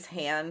push his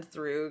hand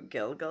through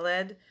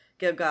Gil-galad,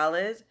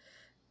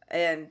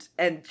 and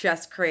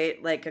just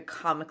create like a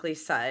comically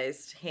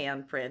sized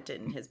handprint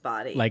in his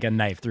body, like a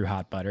knife through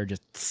hot butter.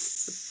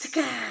 Just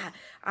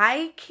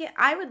I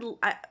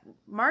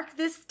mark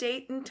this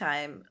date and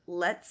time.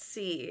 Let's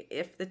see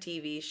if the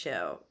TV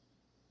show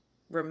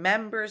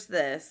remembers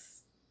this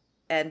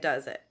and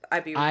does it.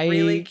 I'd be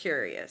really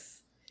curious.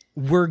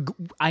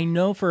 I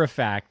know for a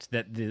fact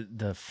that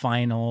the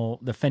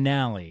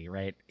finale,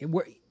 right?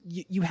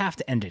 You have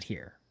to end it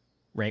here,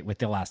 right? With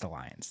the Last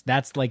Alliance.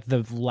 That's like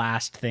the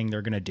last thing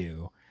they're gonna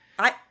do.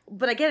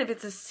 But again, if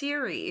it's a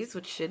series,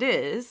 which it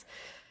is,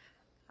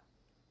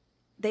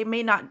 they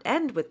may not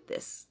end with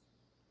this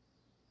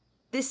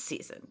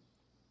season.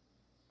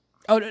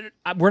 Oh,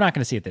 we're not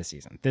going to see it this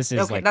season. This is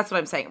okay. Like That's what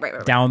I'm saying.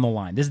 Right. Down the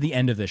line. This is the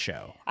end of the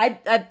show. I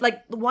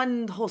like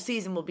one whole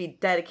season will be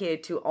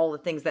dedicated to all the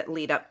things that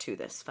lead up to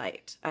this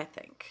fight. I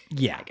think.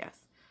 Yeah, I guess.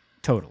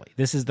 Totally.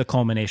 This is the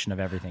culmination of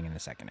everything in the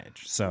Second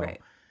Age. So, right.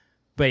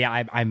 But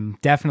yeah, I'm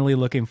definitely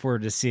looking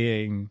forward to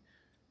seeing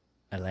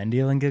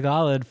Elendil and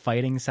Gil-galad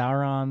fighting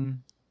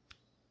Sauron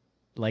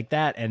like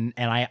that, and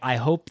I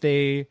hope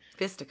they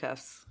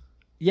fisticuffs.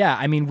 Yeah,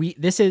 I mean,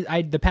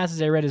 the passage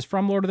I read is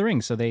from Lord of the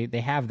Rings, so they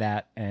have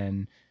that,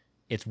 and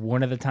it's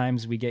one of the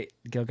times we get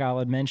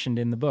Gil-galad mentioned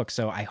in the book.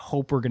 So I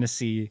hope we're going to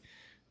see.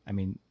 I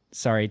mean,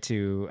 sorry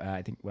to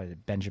I think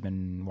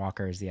Benjamin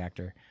Walker is the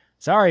actor.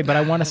 Sorry, but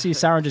I want to see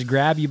Sauron just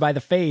grab you by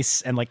the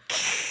face and like,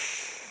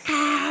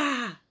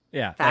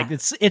 yeah, like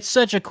it's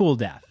such a cool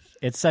death.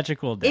 It's such a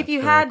cool death. If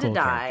you had to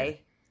die,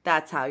 character.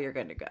 That's how you're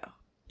going to go.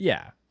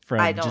 Yeah,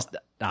 from just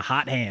a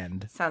hot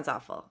hand. Sounds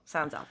awful.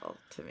 Sounds awful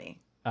to me.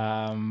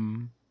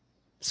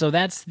 So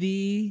that's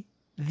the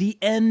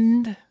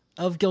end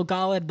of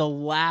Gil-galad, the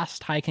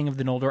last High King of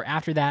the Noldor.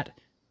 After that,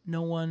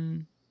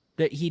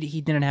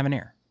 he didn't have an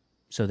heir,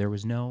 so there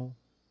was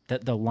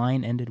the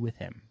line ended with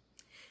him.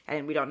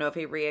 And we don't know if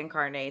he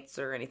reincarnates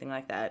or anything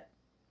like that.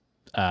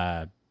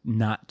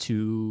 Not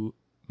to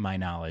my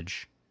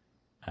knowledge.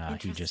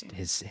 He just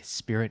his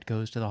spirit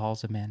goes to the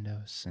halls of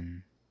Mandos.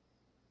 And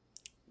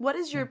what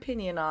is your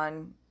opinion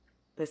on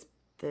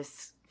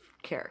this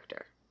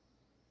character?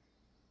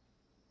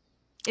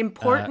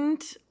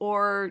 Important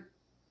or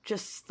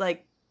just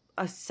like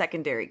a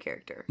secondary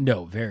character?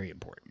 No, very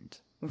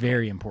important. Okay.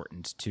 Very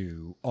important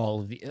to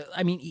all of the.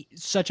 I mean,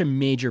 such a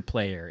major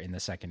player in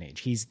the Second Age.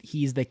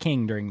 He's the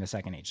king during the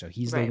Second Age, so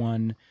he's the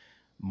one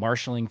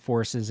marshaling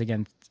forces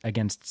against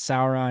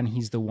Sauron.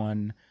 He's the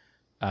one,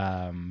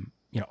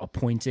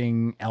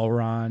 appointing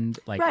Elrond.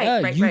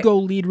 Like, go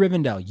lead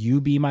Rivendell.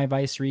 You be my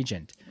vice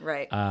regent.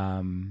 Right.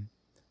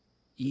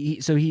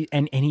 He's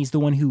the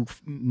one who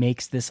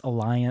makes this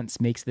alliance,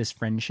 makes this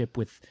friendship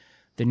with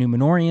the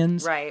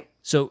Númenóreans. Right.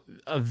 So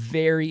a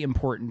very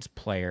important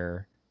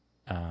player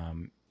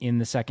in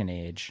the Second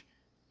Age,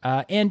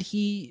 and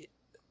he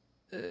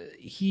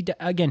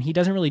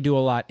doesn't really do a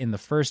lot in the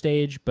First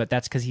Age, but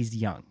that's because he's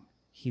young.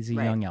 He's a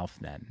young elf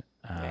then.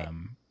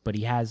 but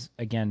he has,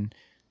 again,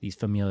 these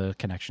familial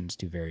connections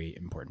to very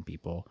important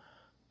people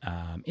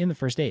in the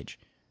First Age.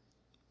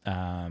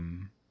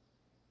 And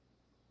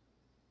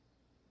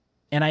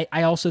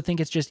I also think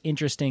it's just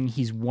interesting.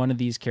 He's one of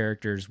these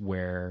characters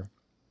where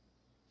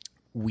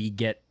we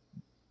get,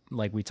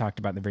 like we talked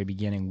about in the very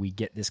beginning, we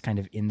get this kind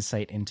of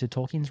insight into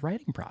Tolkien's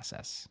writing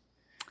process.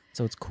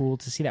 So it's cool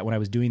to see that. When I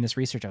was doing this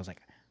research, I was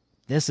like,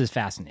 this is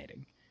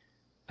fascinating.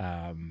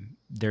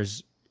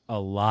 There's a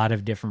lot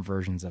of different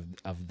versions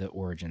of the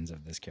origins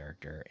of this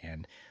character.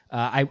 And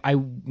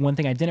one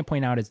thing I didn't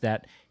point out is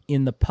that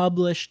in the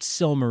published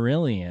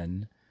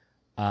Silmarillion,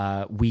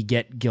 we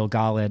get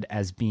Gil-galad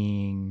as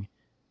being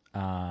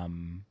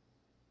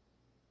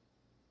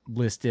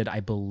listed, I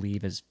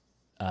believe, as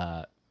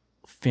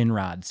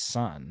Finrod's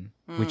son,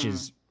 which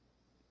is,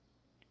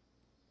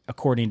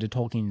 according to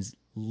Tolkien's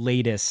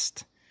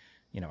latest,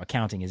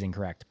 accounting, is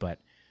incorrect. But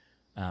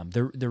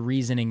the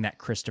reasoning that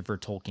Christopher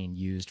Tolkien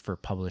used for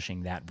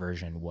publishing that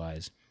version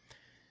was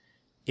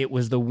it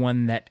was the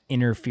one that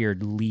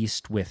interfered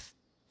least with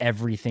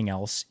everything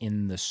else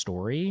in the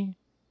story.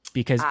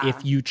 Because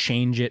if you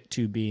change it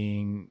to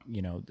being,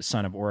 the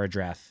son of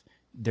Orodreth,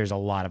 there's a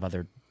lot of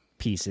other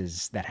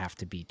pieces that have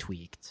to be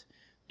tweaked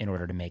in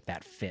order to make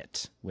that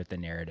fit with the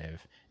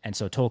narrative. And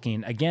so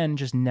Tolkien, again,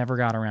 just never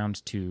got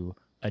around to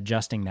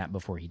adjusting that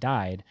before he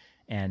died.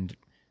 And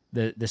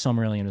the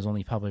Silmarillion was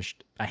only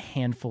published a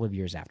handful of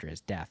years after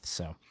his death.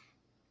 So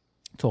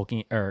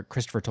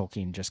Christopher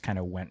Tolkien just kind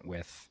of went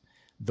with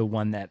the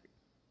one that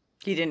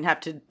he didn't have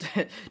to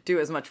do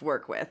as much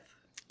work with.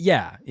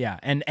 Yeah.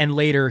 And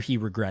later he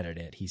regretted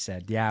it. He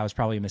said, yeah, it was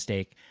probably a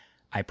mistake.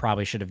 I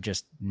probably should have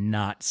just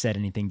not said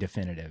anything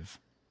definitive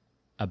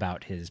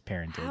about his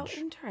parentage. How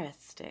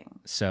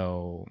interesting.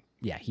 So,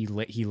 yeah, he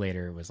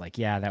later was like,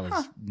 yeah, that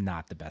was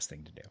not the best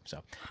thing to do.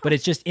 So, but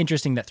it's just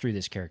interesting that through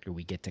this character,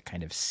 we get to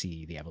kind of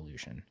see the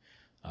evolution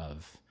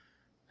of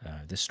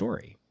the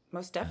story.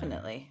 Most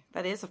definitely.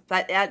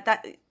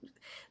 That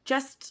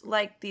just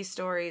like these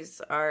stories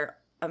are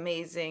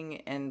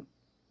amazing and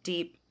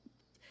deep,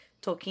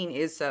 Tolkien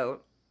is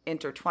so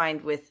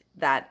intertwined with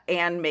that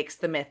and makes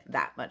the myth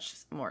that much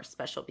more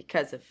special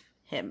because of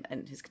him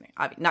and his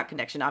not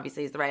connection,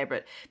 obviously he's the writer,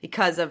 but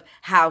because of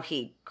how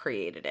he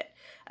created it.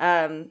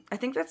 I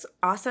think that's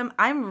awesome.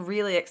 I'm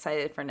really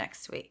excited for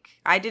next week.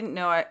 I didn't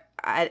know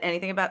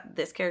anything about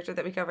this character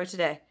that we covered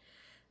today,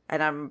 but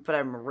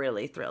I'm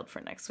really thrilled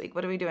for next week.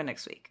 What are we doing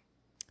next week?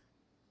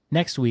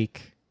 Next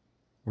week,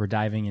 we're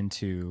diving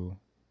into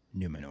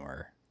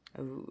Numenor.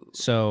 Ooh.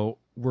 So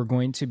we're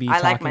going to be I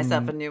like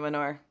myself a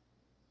Numenor.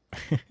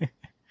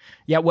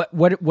 Yeah,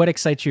 what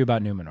excites you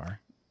about Numenor?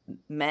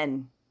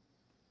 Men.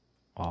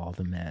 All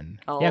the men.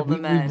 Men.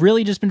 We've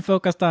really just been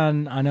focused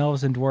on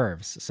elves and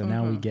dwarves. So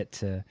now we get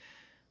to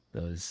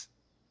those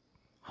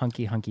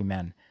hunky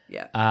men.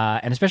 Yeah.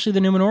 And especially the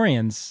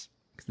Numenorians,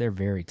 because they're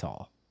very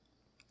tall.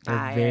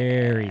 They're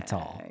very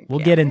tall. We'll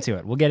get into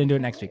it. We'll get into it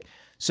next week.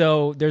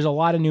 So there's a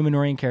lot of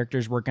Numenorian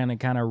characters. We're going to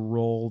kind of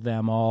roll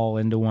them all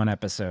into one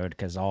episode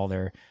because all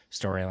their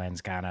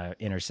storylines kind of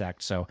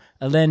intersect. So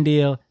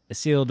Elendil,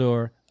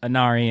 Isildur,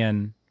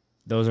 Anarion,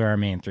 those are our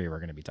main three we're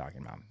going to be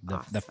talking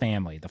about. The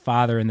family, the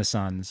father and the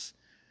sons,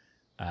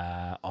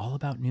 all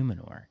about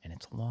Numenor and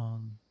its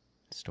long,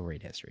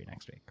 storied history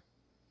next week.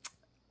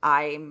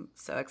 I'm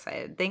so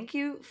excited. Thank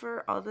you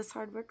for all this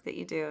hard work that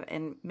you do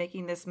and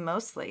making this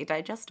mostly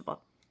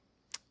digestible.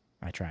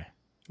 I try.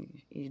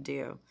 You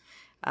do.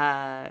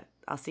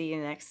 I'll see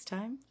you next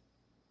time.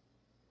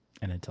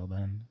 And until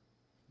then,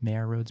 may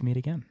our roads meet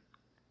again.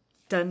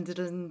 Dun, dun,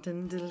 dun,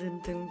 dun, dun, dun,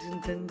 dun,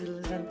 dun, dun,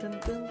 dun, dun,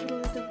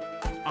 dun, dun.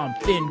 I'm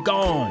Finn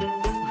gone.